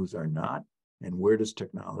better and whose are not, and where does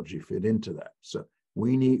technology fit into that. So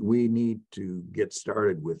we need to get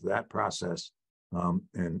started with that process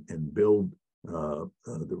and build the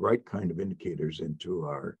right kind of indicators into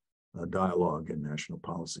our dialogue and national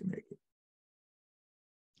policy making.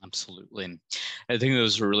 Absolutely. I think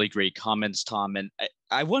those were really great comments, Tom. And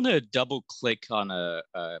I want to double click on a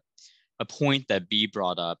a point that Bea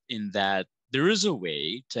brought up, in that there is a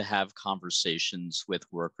way to have conversations with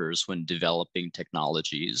workers when developing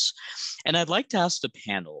technologies. And I'd like to ask the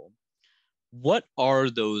panel, what are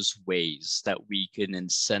those ways that we can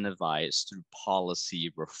incentivize through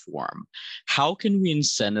policy reform? How can we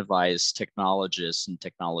incentivize technologists and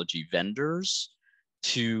technology vendors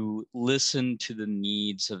to listen to the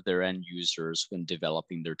needs of their end users when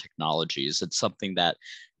developing their technologies? It's something that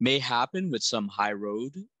may happen with some high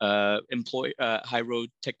road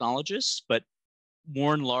technologists, but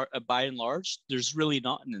by and large, there's really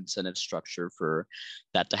not an incentive structure for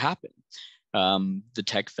that to happen. The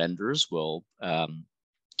tech vendors will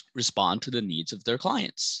respond to the needs of their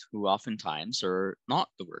clients, who oftentimes are not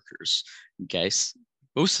the workers. Okay,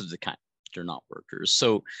 most of the time they're not workers.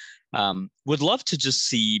 So would love to just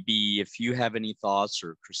see, Bea, if you have any thoughts,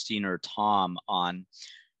 or Christina or Tom, on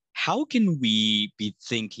how can we be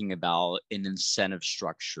thinking about an incentive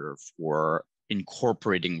structure for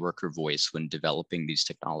incorporating worker voice when developing these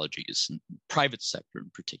technologies, in the private sector in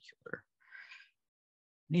particular.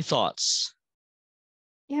 Any thoughts?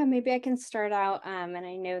 Yeah, maybe I can start out, and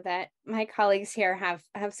I know that my colleagues here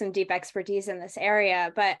have some deep expertise in this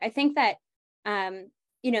area, but I think that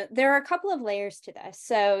there are a couple of layers to this.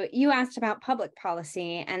 So you asked about public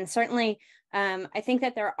policy, and certainly I think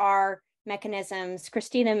that there are mechanisms.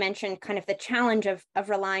 Christina mentioned kind of the challenge of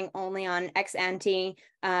relying only on ex ante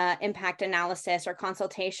impact analysis or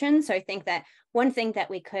consultation. So I think that one thing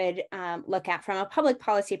that we could look at from a public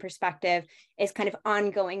policy perspective is kind of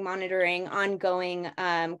ongoing monitoring, ongoing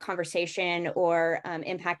conversation or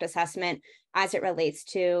impact assessment as it relates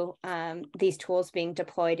to these tools being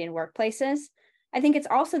deployed in workplaces. I think it's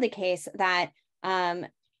also the case that,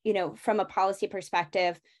 from a policy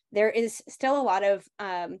perspective, there is still a lot of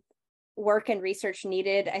work and research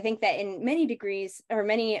needed. I think that in many degrees or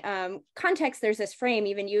many contexts, there's this frame,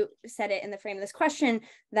 even you said it in the frame of this question,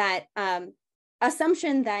 that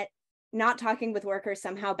assumption that not talking with workers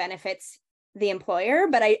somehow benefits the employer.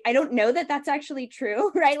 But I don't know that that's actually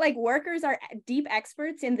true, right? Like, workers are deep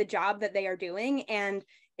experts in the job that they are doing. And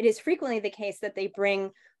it is frequently the case that they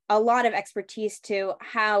bring a lot of expertise to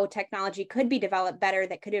how technology could be developed better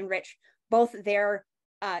that could enrich both their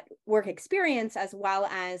work experience as well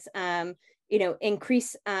as,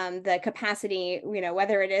 increase the capacity,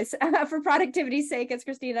 whether it is for productivity's sake, as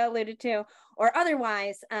Christina alluded to, or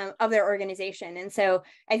otherwise of their organization. And so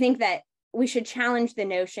I think that we should challenge the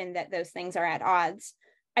notion that those things are at odds.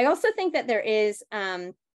 I also think that there is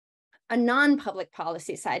a non-public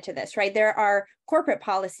policy side to this, right? There are corporate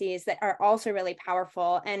policies that are also really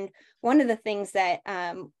powerful. And one of the things that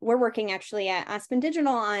we're working actually at Aspen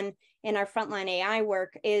Digital on in our frontline AI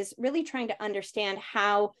work is really trying to understand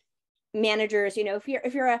how managers, if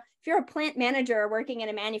you're a plant manager working in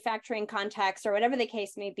a manufacturing context or whatever the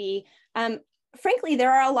case may be, frankly,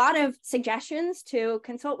 there are a lot of suggestions to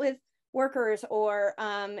consult with workers or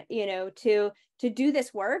to do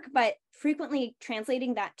this work, but frequently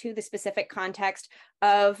translating that to the specific context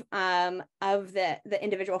of the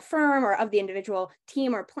individual firm or of the individual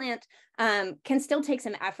team or plant can still take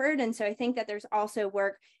some effort. And so I think that there's also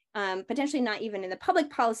work potentially not even in the public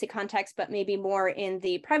policy context, but maybe more in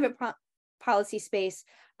the private policy space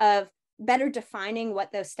of better defining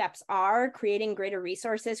what those steps are, creating greater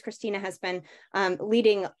resources. Christina has been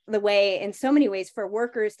leading the way in so many ways for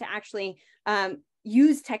workers to actually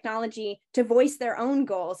use technology to voice their own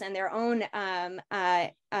goals and their own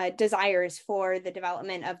desires for the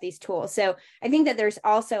development of these tools. So I think that there's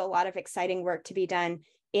also a lot of exciting work to be done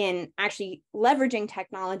in actually leveraging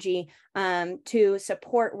technology to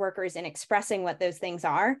support workers in expressing what those things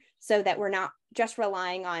are, so that we're not just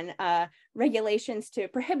relying on regulations to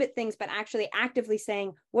prohibit things, but actually actively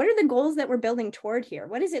saying, what are the goals that we're building toward here?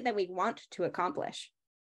 What is it that we want to accomplish?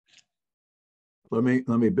 Let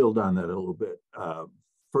me build on that a little bit.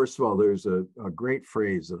 First of all, there's a great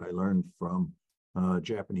phrase that I learned from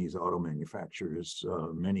Japanese auto manufacturers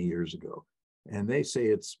many years ago. And they say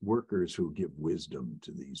it's workers who give wisdom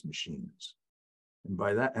to these machines. And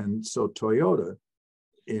by that, and so Toyota,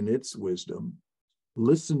 in its wisdom,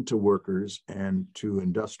 listened to workers and to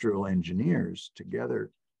industrial engineers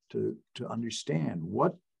together to understand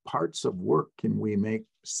what parts of work can we make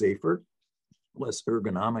safer, less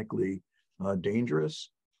ergonomically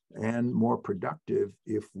dangerous, and more productive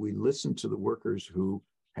if we listen to the workers who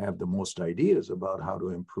have the most ideas about how to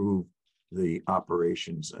improve the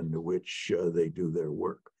operations under which they do their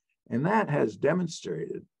work. And that has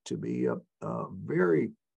demonstrated to be a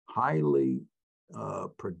very highly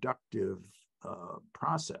productive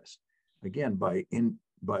process. Again, by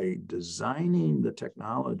designing the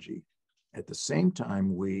technology, at the same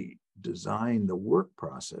time we design the work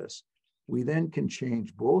process, we then can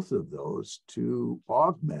change both of those to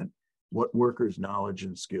augment what workers' knowledge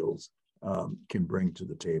and skills can bring to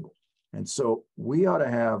the table. And so we ought to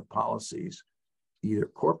have policies, either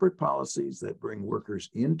corporate policies that bring workers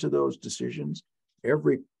into those decisions.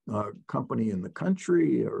 Every company in the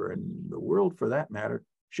country or in the world, for that matter,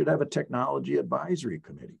 should have a technology advisory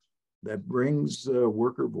committee that brings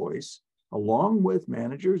worker voice along with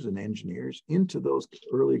managers and engineers into those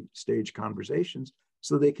early stage conversations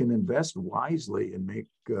so they can invest wisely and make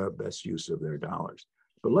best use of their dollars.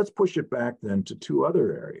 But let's push it back then to two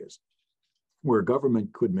other areas where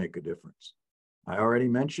government could make a difference. I already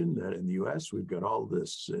mentioned that in the US, we've got all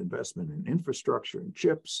this investment in infrastructure and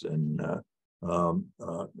chips and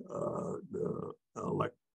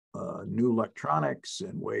new electronics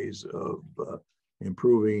and ways of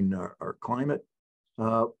improving our climate.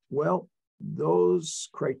 Well, those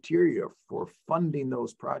criteria for funding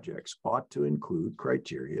those projects ought to include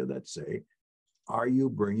criteria that say, are you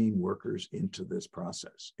bringing workers into this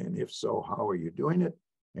process? And if so, how are you doing it?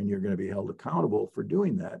 And you're going to be held accountable for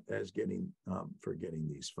doing that as getting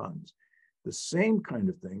these funds. The same kind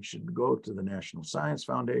of thing should go to the National Science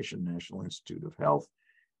Foundation, National Institute of Health,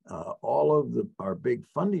 all of our big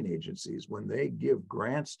funding agencies. When they give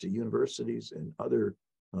grants to universities and other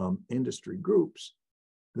industry groups,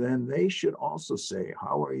 then they should also say,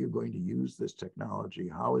 how are you going to use this technology?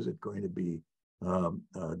 How is it going to be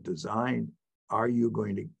designed?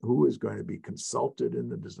 Who is going to be consulted in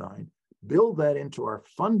the design? Build that into our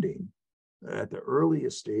funding at the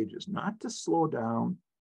earliest stages, not to slow down,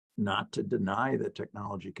 not to deny that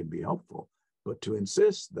technology can be helpful, but to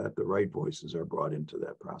insist that the right voices are brought into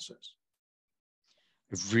that process.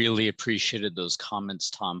 I really appreciated those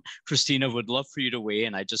comments, Tom. Christina, would love for you to weigh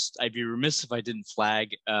in. I'd be remiss if I didn't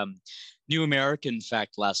flag. New America, in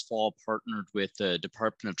fact, last fall partnered with the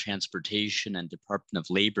Department of Transportation and Department of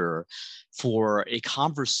Labor for a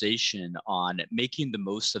conversation on making the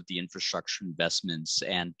most of the infrastructure investments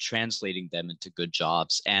and translating them into good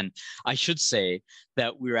jobs. And I should say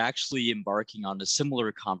that we're actually embarking on a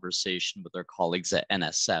similar conversation with our colleagues at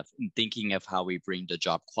NSF in thinking of how we bring the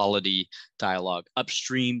job quality dialogue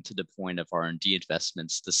upstream to the point of R&D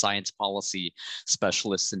investments. The science policy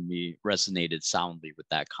specialist in me resonated soundly with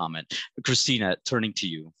that comment. Christina, turning to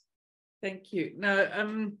you. Thank you.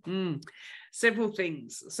 No, several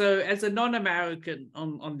things. So, as a non-American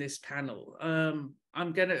on this panel,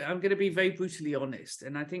 I'm gonna be very brutally honest,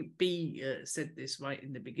 and I think B said this right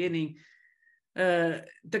in the beginning.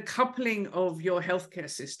 The coupling of your healthcare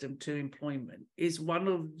system to employment is one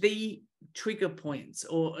of the trigger points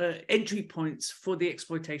or entry points for the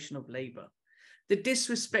exploitation of labor. The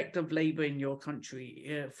disrespect of labor in your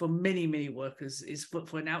country for many, many workers is,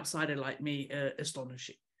 for an outsider like me,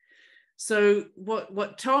 astonishing. So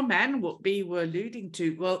what Tom and what B were alluding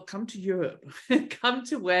to, well, come to Europe, come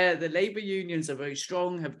to where the labor unions are very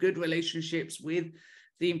strong, have good relationships with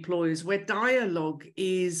the employers, where dialogue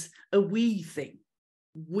is a we thing.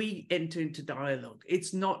 We enter into dialogue.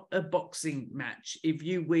 It's not a boxing match. If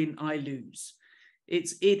you win, I lose.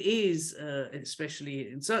 It is,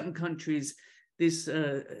 especially in certain countries, this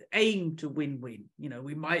aim to win-win. You know,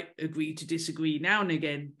 we might agree to disagree now and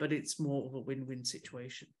again, but it's more of a win-win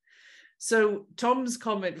situation. So Tom's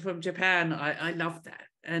comment from Japan, I love that.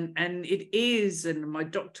 And it is, and my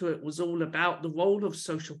doctorate was all about the role of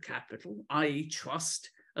social capital, i.e. trust,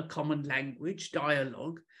 a common language,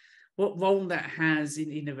 dialogue, what role that has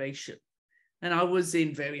in innovation. And I was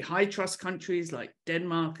in very high trust countries like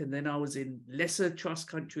Denmark, and then I was in lesser trust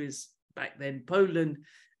countries, back then Poland,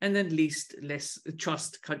 and then less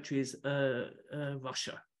trust countries,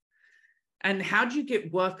 Russia. And how do you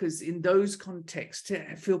get workers in those contexts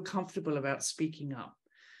to feel comfortable about speaking up?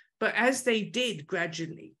 But as they did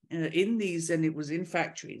gradually in these, and it was in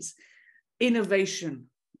factories, innovation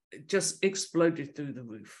just exploded through the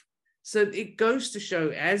roof. So it goes to show,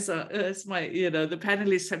 as my, the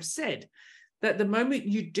panelists have said, that the moment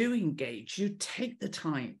you do engage, you take the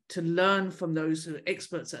time to learn from those who are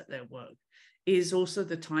experts at their work, is also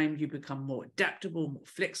the time you become more adaptable, more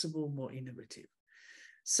flexible, more innovative.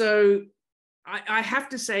 So I have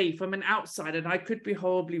to say, from an outsider, and I could be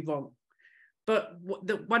horribly wrong, but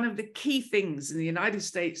one of the key things in the United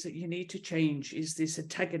States that you need to change is this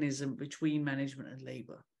antagonism between management and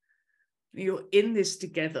labor. You're in this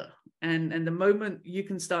together. And the moment you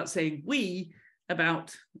can start saying we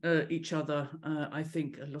about each other, I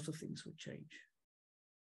think a lot of things would change.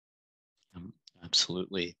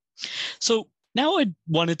 Absolutely. So now I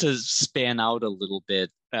wanted to span out a little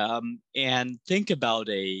bit and think about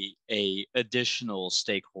a additional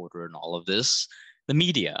stakeholder in all of this, the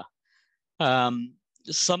media.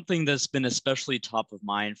 something that's been especially top of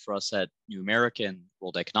mind for us at New America and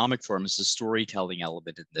World Economic Forum is the storytelling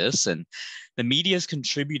element in this. And the media has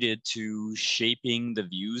contributed to shaping the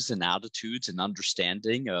views and attitudes and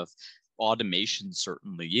understanding of automation,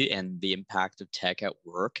 certainly, and the impact of tech at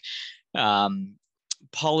work.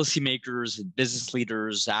 Policymakers and business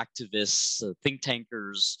leaders, activists, think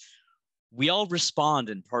tankers, we all respond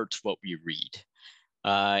in part to what we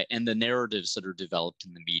read and the narratives that are developed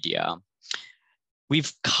in the media.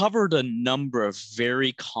 We've covered a number of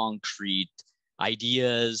very concrete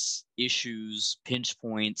ideas, issues, pinch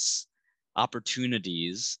points,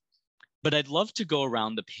 opportunities, but I'd love to go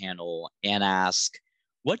around the panel and ask,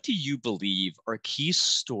 what do you believe are key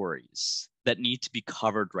stories that need to be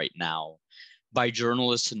covered right now by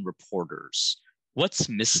journalists and reporters? What's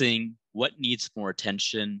missing? What needs more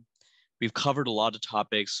attention? We've covered a lot of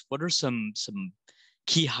topics. What are some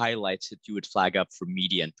key highlights that you would flag up for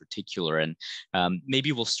media in particular? And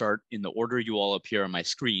maybe we'll start in the order you all appear on my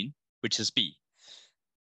screen, which is B.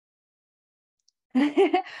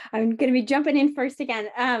 I'm going to be jumping in first again.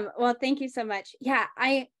 Well, thank you so much. Yeah,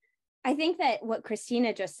 I think that what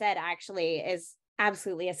Christina just said actually is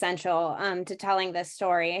absolutely essential to telling this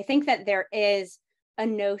story. I think that there is a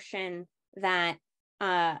notion that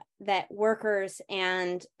that workers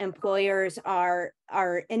and employers are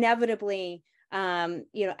inevitably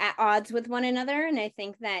at odds with one another. And I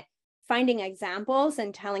think that finding examples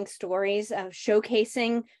and telling stories of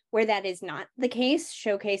showcasing where that is not the case,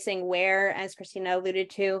 showcasing where, as Christina alluded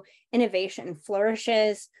to, innovation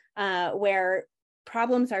flourishes, where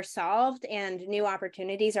problems are solved and new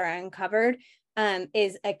opportunities are uncovered,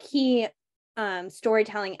 is a key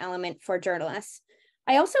storytelling element for journalists.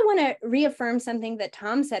 I also want to reaffirm something that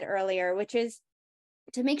Tom said earlier, which is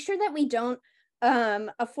to make sure that we don't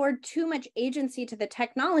afford too much agency to the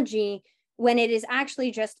technology when it is actually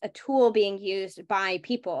just a tool being used by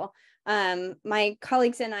people. My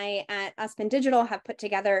colleagues and I at Aspen Digital have put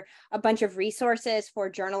together a bunch of resources for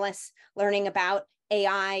journalists learning about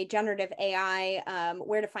AI, generative AI,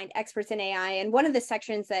 where to find experts in AI. And one of the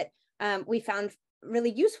sections that we found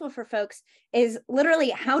really useful for folks is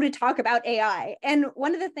literally how to talk about AI. And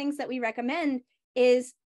one of the things that we recommend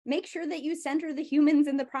is make sure that you center the humans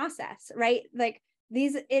in the process, right? Like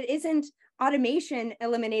it isn't automation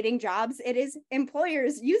eliminating jobs. It is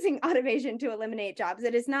employers using automation to eliminate jobs.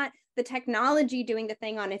 It is not the technology doing the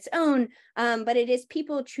thing on its own, but it is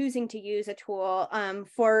people choosing to use a tool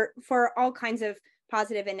for all kinds of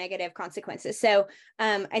positive and negative consequences. So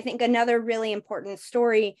I think another really important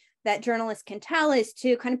story that journalists can tell is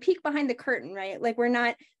to kind of peek behind the curtain, right? Like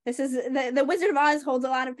this is the Wizard of Oz holds a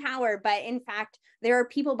lot of power, but in fact, there are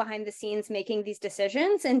people behind the scenes making these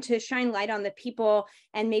decisions, and to shine light on the people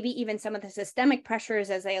and maybe even some of the systemic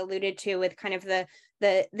pressures, as I alluded to with kind of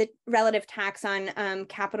the relative tax on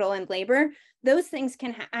capital and labor, those things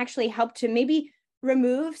can actually help to maybe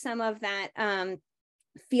remove some of that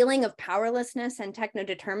feeling of powerlessness and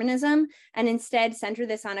techno-determinism, and instead center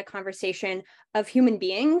this on a conversation of human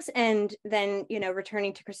beings. And then,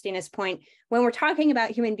 returning to Christina's point, when we're talking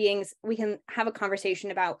about human beings, we can have a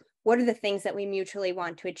conversation about what are the things that we mutually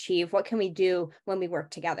want to achieve? What can we do when we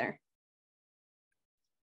work together?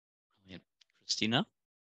 Christina?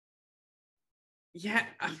 Yeah,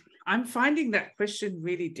 I'm finding that question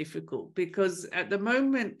really difficult because at the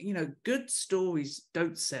moment, good stories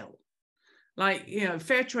don't sell. Like,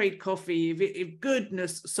 fair trade coffee, if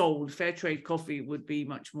goodness sold, fair trade coffee would be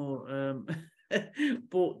much more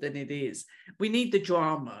bought than it is. We need the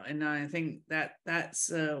drama. And I think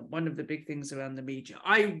that's one of the big things around the media.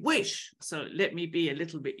 I wish, so let me be a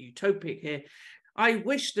little bit utopic here, I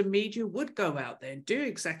wish the media would go out there and do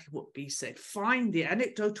exactly what B said, find the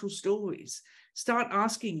anecdotal stories, start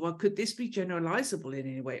asking, well, could this be generalizable in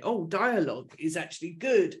any way? Oh, dialogue is actually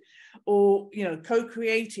good. Or,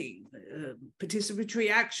 co-creating, participatory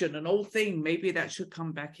action, an old thing, maybe that should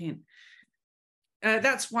come back in.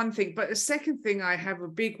 That's one thing. But a second thing, I have a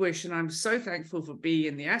big wish, and I'm so thankful for B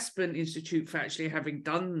and the Aspen Institute for actually having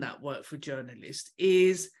done that work for journalists,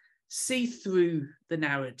 is see through the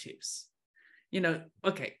narratives.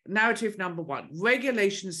 Okay, narrative number one,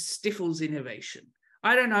 regulation stifles innovation.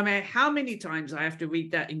 I don't know how many times I have to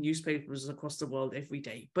read that in newspapers across the world every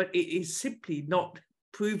day, but it is simply not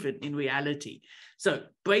proven in reality. So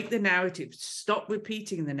break the narratives, stop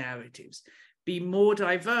repeating the narratives, be more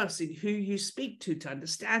diverse in who you speak to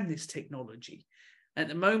understand this technology. At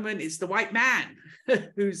the moment, it's the white man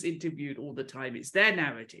who's interviewed all the time. It's their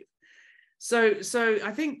narrative. So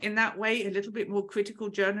I think in that way, a little bit more critical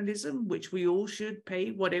journalism, which we all should pay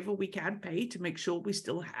whatever we can pay to make sure we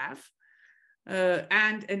still have.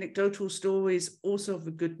 And anecdotal stories also of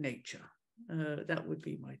a good nature. That would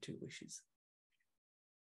be my 2 wishes.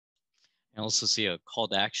 I also see a call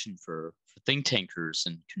to action for think tankers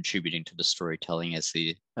and contributing to the storytelling. As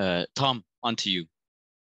the Tom, on to you.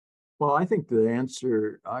 Well, I think the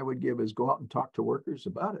answer I would give is go out and talk to workers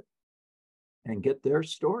about it and get their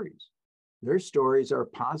stories. Their stories are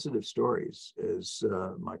positive stories, as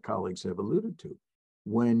my colleagues have alluded to.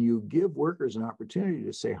 When you give workers an opportunity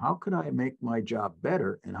to say, how could I make my job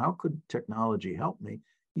better and how could technology help me,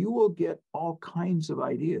 you will get all kinds of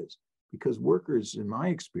ideas, because workers, in my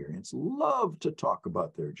experience, love to talk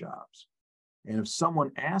about their jobs. And if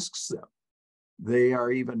someone asks them, they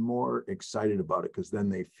are even more excited about it because then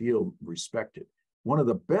they feel respected. One of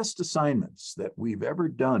the best assignments that we've ever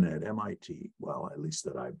done at MIT, well, at least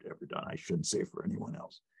that I've ever done, I shouldn't say for anyone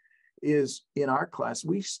else, is in our class,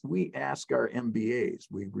 we ask our MBAs,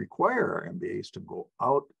 we require our MBAs to go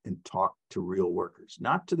out and talk to real workers,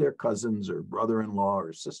 not to their cousins or brother-in-law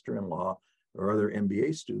or sister-in-law or other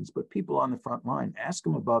MBA students, but people on the front line. Ask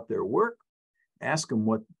them about their work, ask them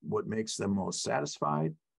what makes them most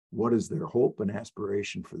satisfied, what is their hope and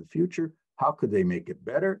aspiration for the future, how could they make it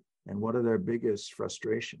better, and what are their biggest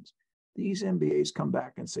frustrations. These MBAs come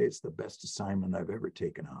back and say it's the best assignment I've ever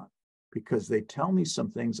taken on, because they tell me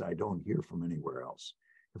some things I don't hear from anywhere else.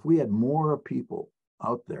 If we had more people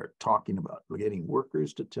out there talking about getting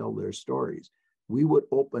workers to tell their stories, we would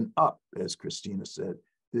open up, as Christina said,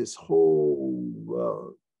 this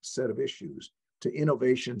whole set of issues to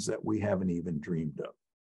innovations that we haven't even dreamed of.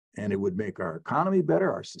 And it would make our economy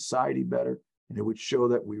better, our society better, and it would show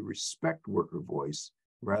that we respect worker voice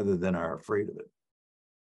rather than are afraid of it.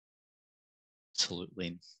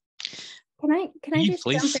 Absolutely. Can I just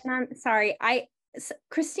please. jump in on, sorry,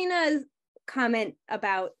 Christina's comment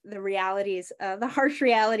about the realities, the harsh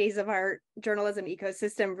realities of our journalism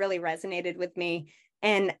ecosystem really resonated with me.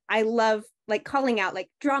 And I love like calling out like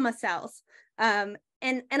drama cells. And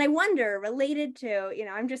I wonder, related to,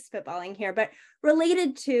 I'm just spitballing here, but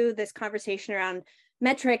related to this conversation around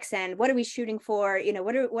metrics and what are we shooting for,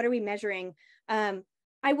 what are we measuring?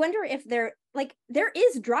 I wonder if there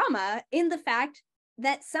is drama in the fact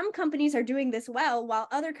that some companies are doing this well, while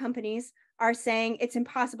other companies are saying it's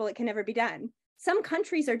impossible, it can never be done. Some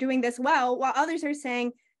countries are doing this well, while others are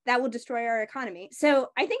saying that will destroy our economy. So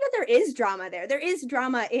I think that there is drama there. There is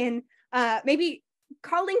drama in maybe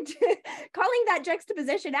calling that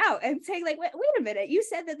juxtaposition out and saying like, wait a minute, you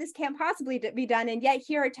said that this can't possibly be done, and yet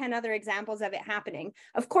here are 10 other examples of it happening.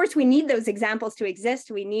 Of course, we need those examples to exist.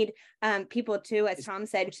 We need people to, as Tom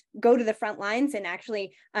said, go to the front lines and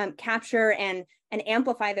actually capture and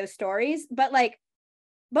amplify those stories.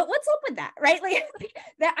 But what's up with that, right? Like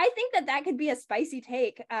that, I think that could be a spicy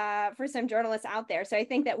take for some journalists out there. So I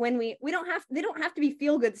think that when they don't have to be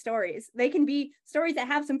feel good stories. They can be stories that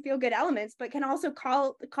have some feel good elements, but can also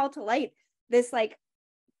call to light this like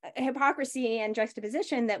hypocrisy and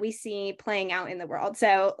juxtaposition that we see playing out in the world.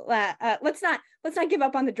 So let's not give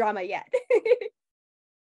up on the drama yet.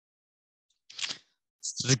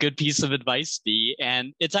 It's a good piece of advice, Bea,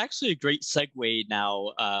 and it's actually a great segue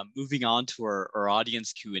now, moving on to our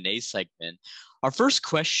audience Q&A segment. Our first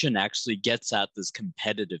question actually gets at this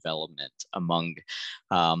competitive element among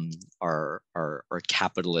our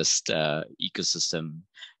capitalist ecosystem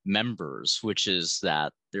members, which is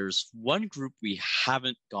that there's one group we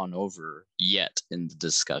haven't gone over yet in the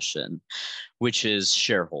discussion, which is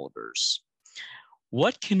shareholders.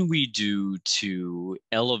 What can we do to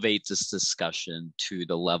elevate this discussion to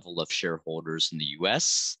the level of shareholders in the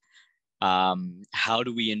US? How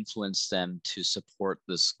do we influence them to support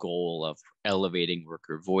this goal of elevating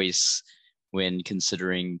worker voice when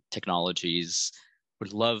considering technologies?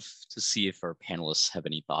 Would love to see if our panelists have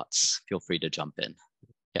any thoughts. Feel free to jump in.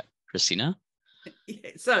 Yeah, Christina?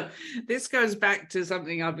 Yeah, so this goes back to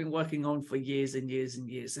something I've been working on for years and years and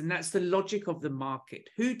years, and that's the logic of the market.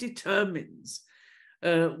 Who determines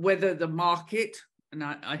whether the market, and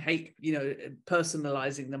I hate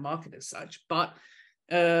personalizing the market as such, but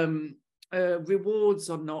rewards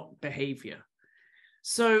or not behavior.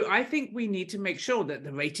 So I think we need to make sure that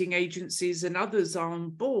the rating agencies and others are on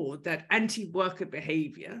board that anti-worker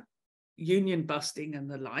behavior, union busting and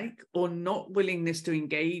the like, or not willingness to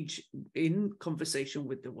engage in conversation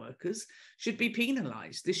with the workers should be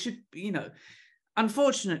penalized. This should,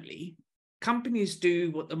 unfortunately, companies do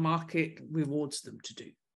what the market rewards them to do.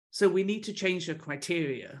 So we need to change the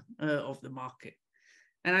criteria of the market.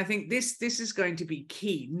 And I think this is going to be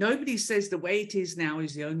key. Nobody says the way it is now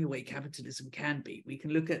is the only way capitalism can be. We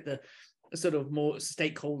can look at the sort of more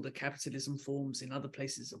stakeholder capitalism forms in other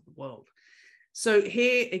places of the world. So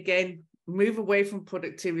here again, move away from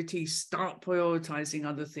productivity, start prioritizing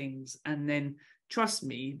other things, and then trust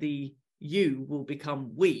me, the you will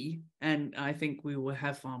become we, and I think we will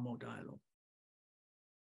have far more dialogue.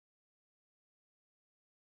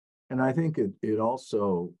 And I think it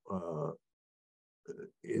also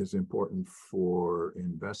is important for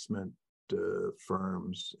investment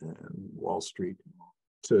firms and Wall Street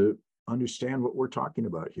to understand what we're talking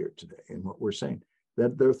about here today and what we're saying,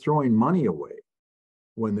 that they're throwing money away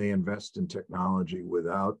when they invest in technology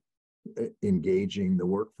without engaging the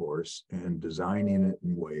workforce and designing it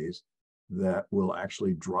in ways that will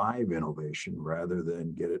actually drive innovation rather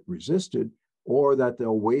than get it resisted, or that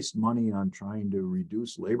they'll waste money on trying to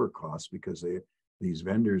reduce labor costs because these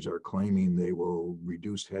vendors are claiming they will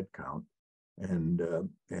reduce headcount and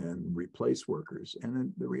replace workers. And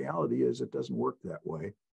then the reality is it doesn't work that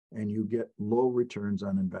way, and you get low returns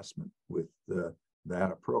on investment with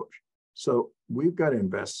that approach. So we've got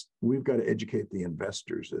to educate the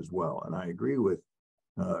investors as well. And I agree with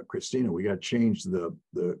Christina. We got to change the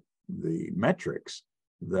metrics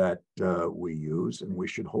that we use, and we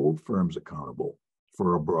should hold firms accountable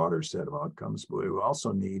for a broader set of outcomes. But we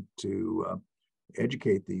also need to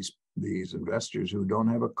educate these investors who don't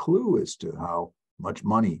have a clue as to how much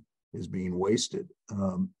money is being wasted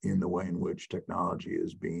in the way in which technology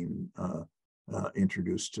is being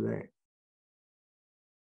introduced today.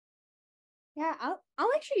 Yeah, I'll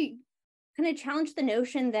actually kind of challenge the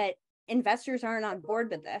notion that investors aren't on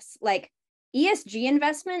board with this. Like, ESG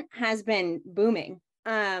investment has been booming.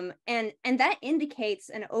 And that indicates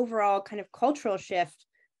an overall kind of cultural shift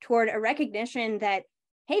toward a recognition that,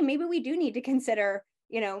 hey, maybe we do need to consider,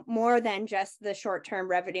 more than just the short-term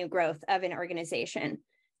revenue growth of an organization.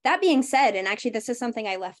 That being said, and actually this is something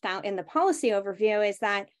I left out in the policy overview, is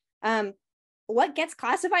that what gets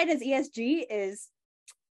classified as ESG is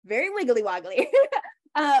very wiggly woggly.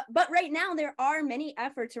 But right now, there are many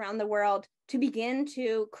efforts around the world to begin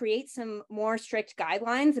to create some more strict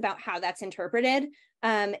guidelines about how that's interpreted.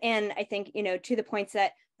 And I think, to the points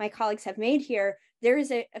that my colleagues have made here, there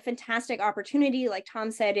is a fantastic opportunity, like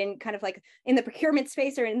Tom said, in kind of like in the procurement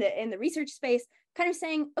space or in the research space, kind of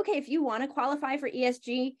saying, okay, if you want to qualify for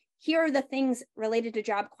ESG, here are the things related to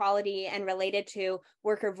job quality and related to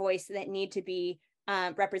worker voice that need to be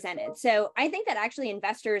represented. So I think that actually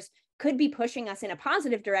investors could be pushing us in a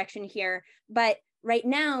positive direction here. But right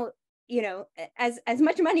now, as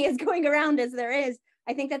much money is going around as there is,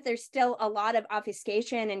 I think that there's still a lot of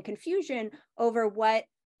obfuscation and confusion over what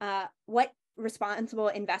responsible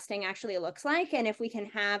investing actually looks like. And if we can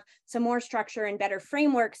have some more structure and better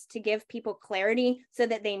frameworks to give people clarity so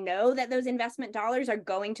that they know that those investment dollars are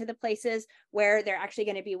going to the places where they're actually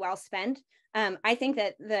going to be well spent, I think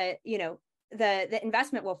that the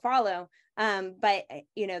investment will follow. But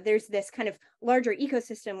there's this kind of larger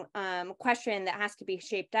ecosystem question that has to be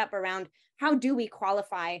shaped up around how do we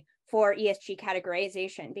qualify for ESG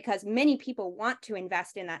categorization, because many people want to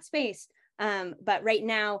invest in that space. But right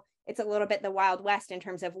now, it's a little bit the Wild West in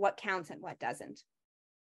terms of what counts and what doesn't.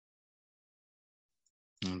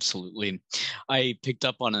 Absolutely. I picked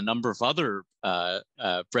up on a number of other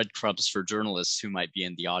breadcrumbs for journalists who might be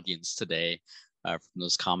in the audience today from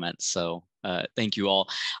those comments. So thank you all.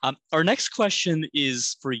 Our next question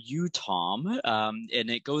is for you, Tom, and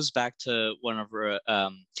it goes back to one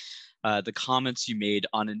of the comments you made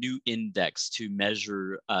on a new index to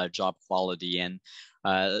measure job quality. And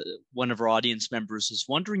one of our audience members was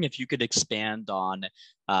wondering if you could expand on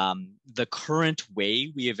the current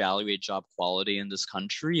way we evaluate job quality in this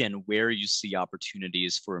country and where you see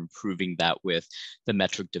opportunities for improving that with the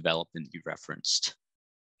metric development you referenced.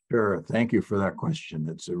 Sure. Thank you for that question.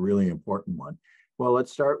 It's a really important one. Well,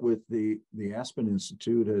 let's start with the Aspen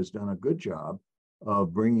Institute has done a good job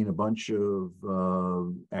of bringing a bunch of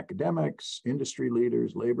academics, industry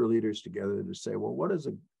leaders, labor leaders together to say, well, what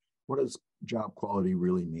does job quality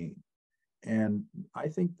really mean? And I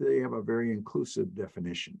think they have a very inclusive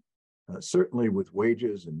definition. Certainly with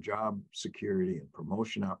wages and job security and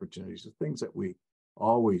promotion opportunities, the things that we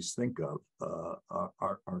always think of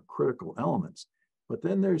are critical elements. But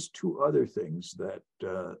then there's two other things that,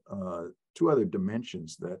 two other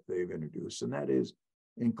dimensions that they've introduced, and that is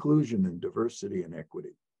inclusion and diversity and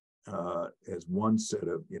equity as one set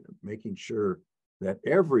of, making sure that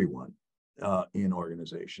everyone in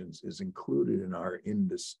organizations is included in our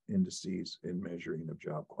indices in measuring of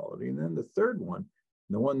job quality. And then the third one,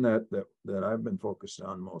 the one that I've been focused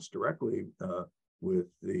on most directly with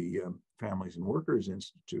the Families and Workers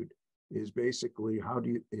Institute is basically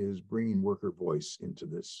is bringing worker voice into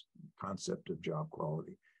this concept of job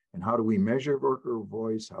quality. And how do we measure worker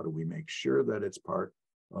voice? How do we make sure that it's part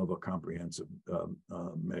of a comprehensive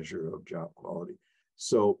measure of job quality?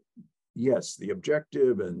 So yes, the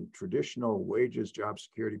objective and traditional wages, job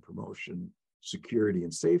security, promotion, security,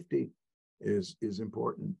 and safety is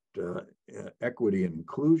important. Equity and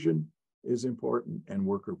inclusion is important, and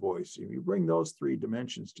worker voice. If you bring those three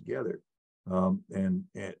dimensions together, and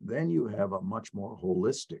then you have a much more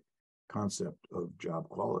holistic concept of job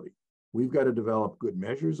quality. We've got to develop good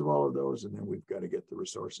measures of all of those, and then we've got to get the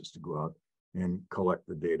resources to go out and collect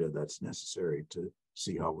the data that's necessary to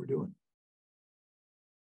see how we're doing.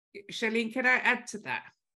 Charlene, can I add to that?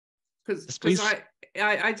 Because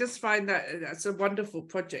I just find that that's a wonderful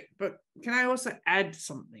project, but can I also add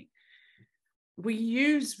something? We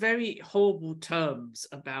use very horrible terms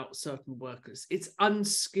about certain workers. It's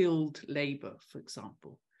unskilled labor, for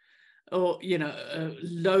example, or, you know,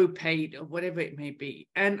 low paid or whatever it may be.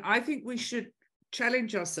 And I think we should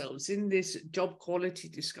challenge ourselves in this job quality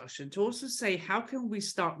discussion to also say, how can we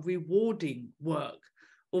start rewarding work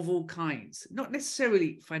of all kinds, not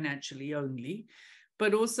necessarily financially only,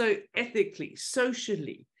 but also ethically,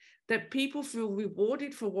 socially, that people feel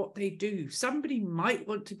rewarded for what they do. Somebody might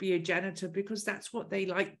want to be a janitor because that's what they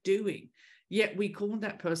like doing, yet we call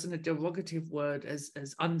that person a derogative word as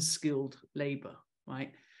unskilled labor,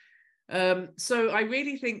 right? So I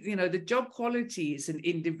really think, you know, the job quality is an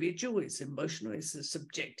individual, it's emotional, it's a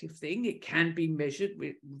subjective thing. It can be measured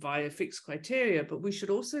via fixed criteria, but we should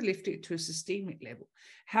also lift it to a systemic level.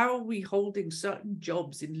 How are we holding certain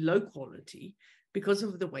jobs in low quality because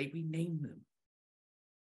of the way we name them?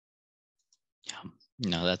 Yeah,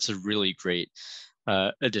 no, that's a really great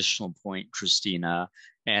additional point, Christina.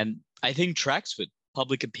 And I think tracks with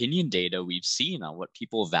public opinion data we've seen on what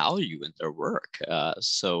people value in their work.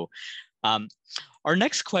 So our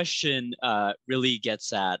next question really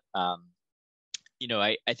gets at, you know,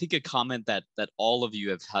 I think a comment that all of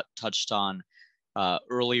you have touched on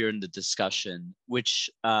earlier in the discussion, which,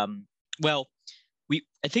 well,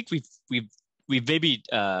 I think we've maybe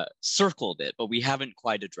circled it, but we haven't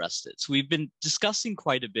quite addressed it. So we've been discussing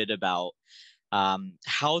quite a bit about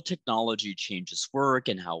how technology changes work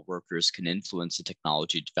and how workers can influence the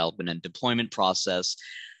technology development and deployment process.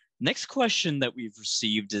 Next question that we've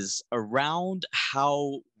received is around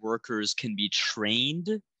how workers can be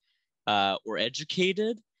trained or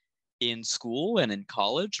educated in school and in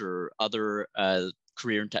college or other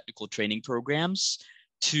career and technical training programs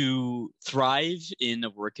to thrive in a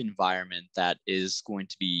work environment that is going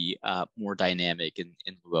to be more dynamic in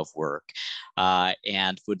lieu of work.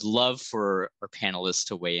 And would love for our panelists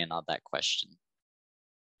to weigh in on that question.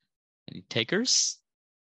 Any takers?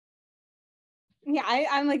 Yeah,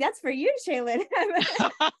 I'm like, that's for you, Shaylin.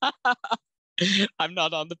 I'm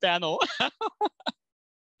not on the panel.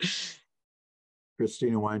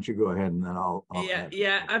 Christina, why don't you go ahead and then I'll add.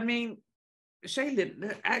 Yeah. I mean,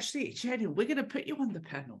 Shaylin, actually, Shaylin, we're going to put you on the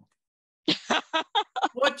panel.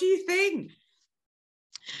 What do you think?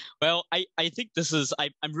 Well, I think this is,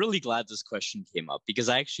 I'm really glad this question came up because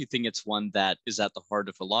I actually think it's one that is at the heart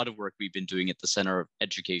of a lot of work we've been doing at the Center of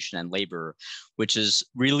Education and Labor, which is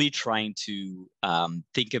really trying to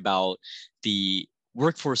think about the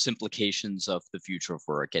workforce implications of the future of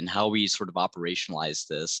work and how we sort of operationalize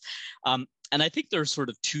this. And I think there are sort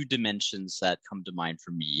of two dimensions that come to mind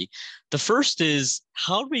for me. The first is,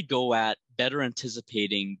 how do we go at better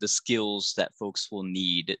anticipating the skills that folks will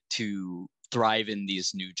need to thrive in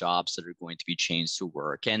these new jobs that are going to be changed to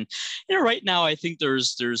work? And you know, right now, I think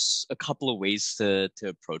there's a couple of ways to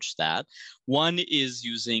approach that. One is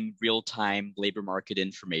using real-time labor market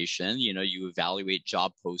information. You know, you evaluate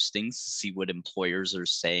job postings to see what employers are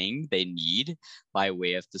saying they need by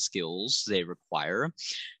way of the skills they require.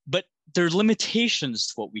 But there are limitations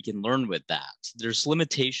to what we can learn with that. There's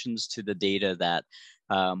limitations to the data that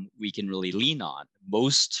we can really lean on.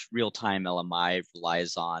 Most real-time LMI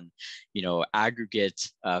relies on, you know,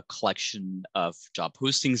 aggregate collection of job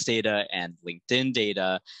postings data and LinkedIn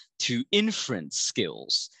data to inference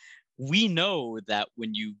skills. We know that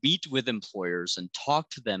when you meet with employers and talk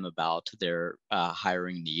to them about their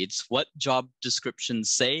hiring needs, what job descriptions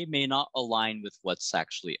say may not align with what's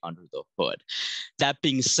actually under the hood. That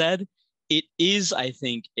being said, it is, I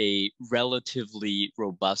think, a relatively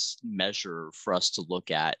robust measure for us to look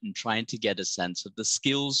at in trying to get a sense of the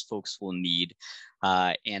skills folks will need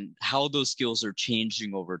and how those skills are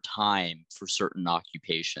changing over time for certain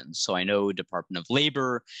occupations. So I know Department of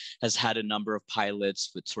Labor has had a number of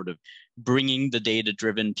pilots with sort of bringing the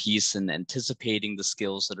data-driven piece and anticipating the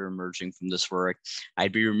skills that are emerging from this work.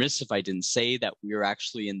 I'd be remiss if I didn't say that we are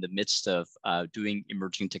actually in the midst of doing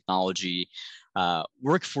emerging technology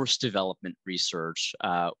workforce development research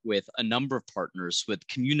with a number of partners, with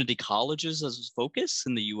community colleges as a focus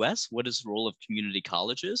in the US. What is the role of community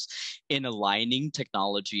colleges in aligning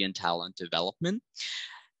technology and talent development?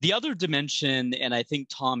 The other dimension, and I think,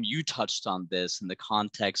 Tom, you touched on this in the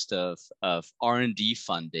context of R&D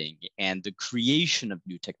funding and the creation of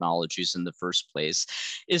new technologies in the first place,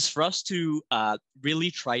 is for us to really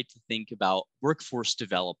try to think about workforce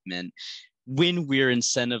development when we're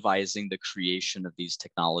incentivizing the creation of these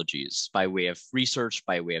technologies by way of research,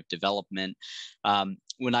 by way of development.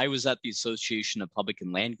 When I was at the Association of Public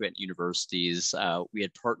and Land-Grant Universities, we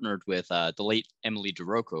had partnered with the late Emily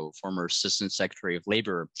DeRocco, former Assistant Secretary of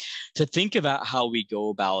Labor, to think about how we go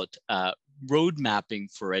about road mapping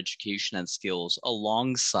for education and skills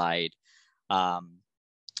alongside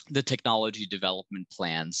the technology development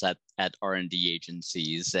plans at R&D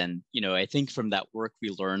agencies. And, I think from that work, we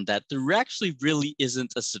learned that there actually really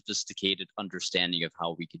isn't a sophisticated understanding of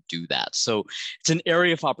how we could do that. So it's an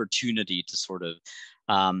area of opportunity to sort of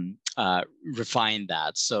refine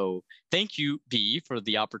that. So thank you, B, for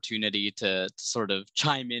the opportunity to sort of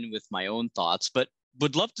chime in with my own thoughts, but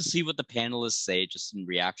would love to see what the panelists say just in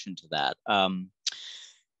reaction to that.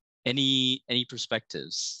 Any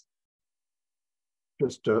perspectives?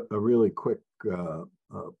 Just a really quick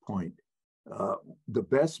point. The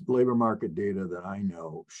best labor market data that I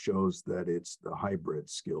know shows that it's the hybrid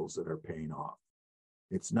skills that are paying off.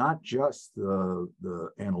 It's not just the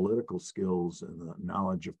analytical skills and the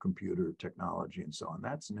knowledge of computer technology and so on.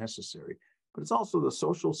 That's necessary, but it's also the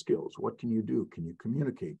social skills. What can you do? Can you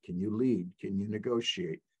communicate? Can you lead? Can you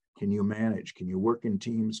negotiate? Can you manage? Can you work in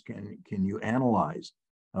teams? Can you analyze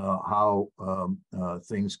how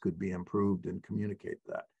things could be improved and communicate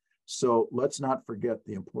that? So let's not forget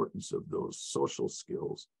the importance of those social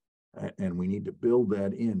skills, and we need to build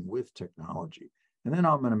that in with technology. And then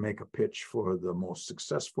I'm going to make a pitch for the most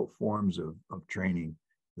successful forms of training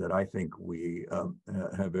that I think we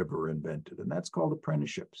have ever invented, and that's called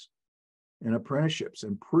apprenticeships. And apprenticeships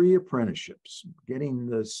and pre-apprenticeships, getting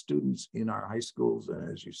the students in our high schools, and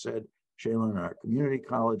as you said, Shaylin, in our community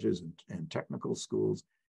colleges and technical schools,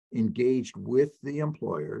 engaged with the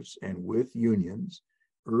employers and with unions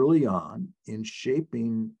early on in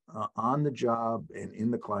shaping on the job and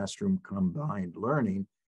in the classroom combined learning,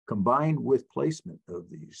 combined with placement of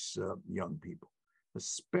these young people,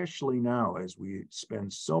 especially now as we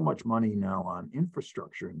spend so much money now on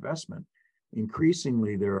infrastructure investment.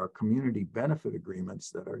 Increasingly, there are community benefit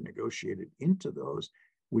agreements that are negotiated into those,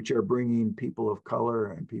 which are bringing people of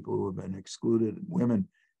color and people who have been excluded, women,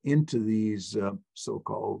 into these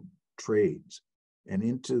so-called trades and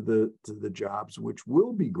into the jobs which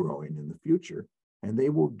will be growing in the future. And they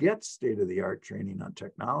will get state-of-the-art training on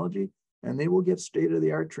technology, and they will get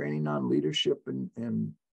state-of-the-art training on leadership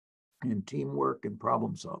and teamwork and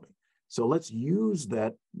problem solving. So let's use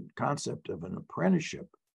that concept of an apprenticeship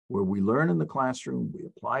where we learn in the classroom, we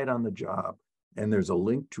apply it on the job, and there's a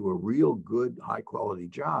link to a real good, high-quality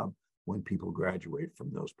job when people graduate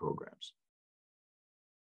from those programs.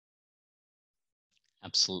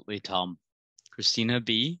 Absolutely, Tom. Christina,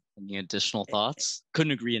 B, any additional thoughts?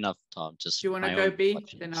 Couldn't agree enough, Tom. Just do you want to go, B?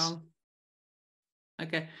 Then I'll.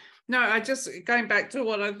 Okay. No, I just going back to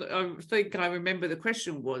what I think I remember the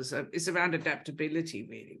question was. It's around adaptability,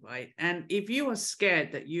 really, right? And if you are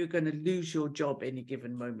scared that you're going to lose your job any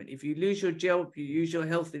given moment, if you lose your job, you lose your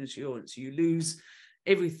health insurance, you lose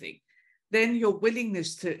everything, then your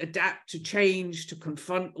willingness to adapt, to change, to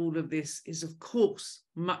confront all of this is, of course,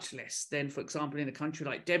 much less than, for example, in a country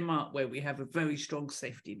like Denmark, where we have a very strong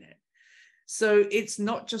safety net. So it's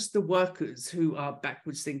not just the workers who are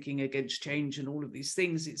backwards thinking against change and all of these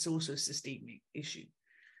things, it's also a systemic issue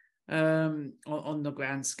on the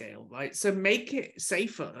grand scale, right? So make it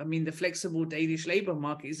safer. I mean, the flexible Danish labor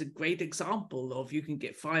market is a great example of you can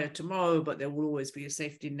get fired tomorrow, but there will always be a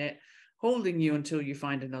safety net holding you until you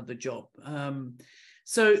find another job.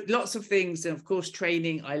 So lots of things, and of course,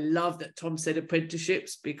 training. I love that Tom said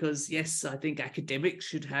apprenticeships, because yes, I think academics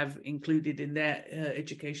should have included in their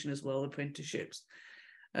education as well, apprenticeships.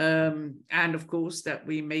 And of course, that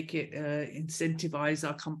we make it incentivize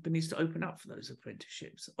our companies to open up for those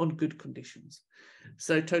apprenticeships on good conditions.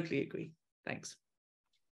 So totally agree. Thanks.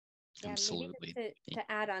 Yeah, absolutely. maybe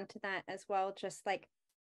to add on to that as well, just like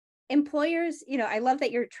employers, I love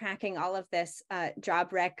that you're tracking all of this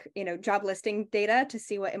job listing data to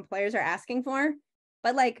see what employers are asking for.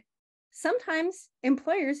 But like sometimes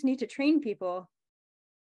employers need to train people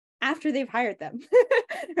after they've hired them,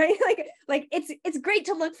 right? Like it's great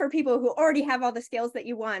to look for people who already have all the skills that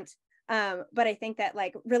you want. But I think that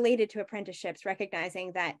like related to apprenticeships,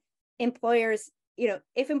 recognizing that employers,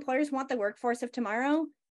 if employers want the workforce of tomorrow,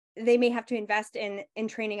 they may have to invest in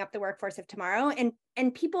training up the workforce of tomorrow.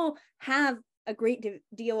 And people have a great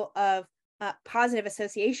deal of positive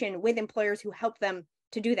association with employers who help them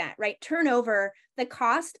to do that, right? Turnover, the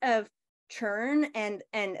cost of churn, and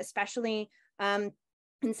especially in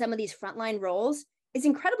some of these frontline roles, is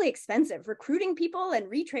incredibly expensive. Recruiting people and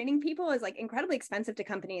retraining people is like incredibly expensive to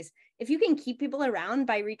companies. If you can keep people around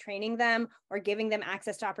by retraining them or giving them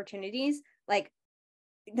access to opportunities, like,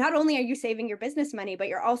 not only are you saving your business money, but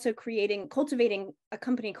you're also cultivating a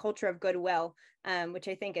company culture of goodwill, which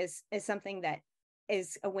I think is something that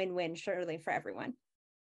is a win-win, surely, for everyone.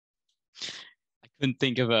 I couldn't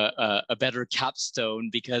think of a better capstone,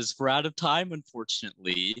 because we're out of time,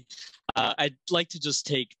 unfortunately. I'd like to just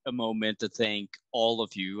take a moment to thank all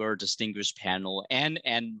of you, our distinguished panel, and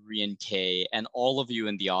Anne-Marie and Kay, and all of you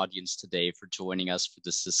in the audience today for joining us for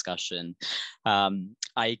this discussion.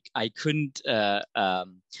 I couldn't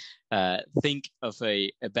think of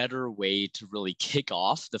a better way to really kick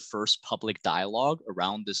off the first public dialogue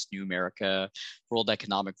around this New America World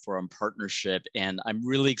Economic Forum partnership. And I'm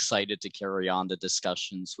really excited to carry on the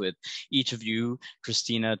discussions with each of you,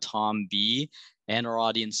 Christina, Tom, B, and our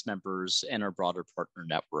audience members and our broader partner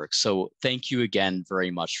network. So thank you again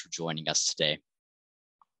very much for joining us today.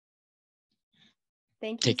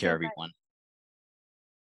 Thank you. Take care, everyone.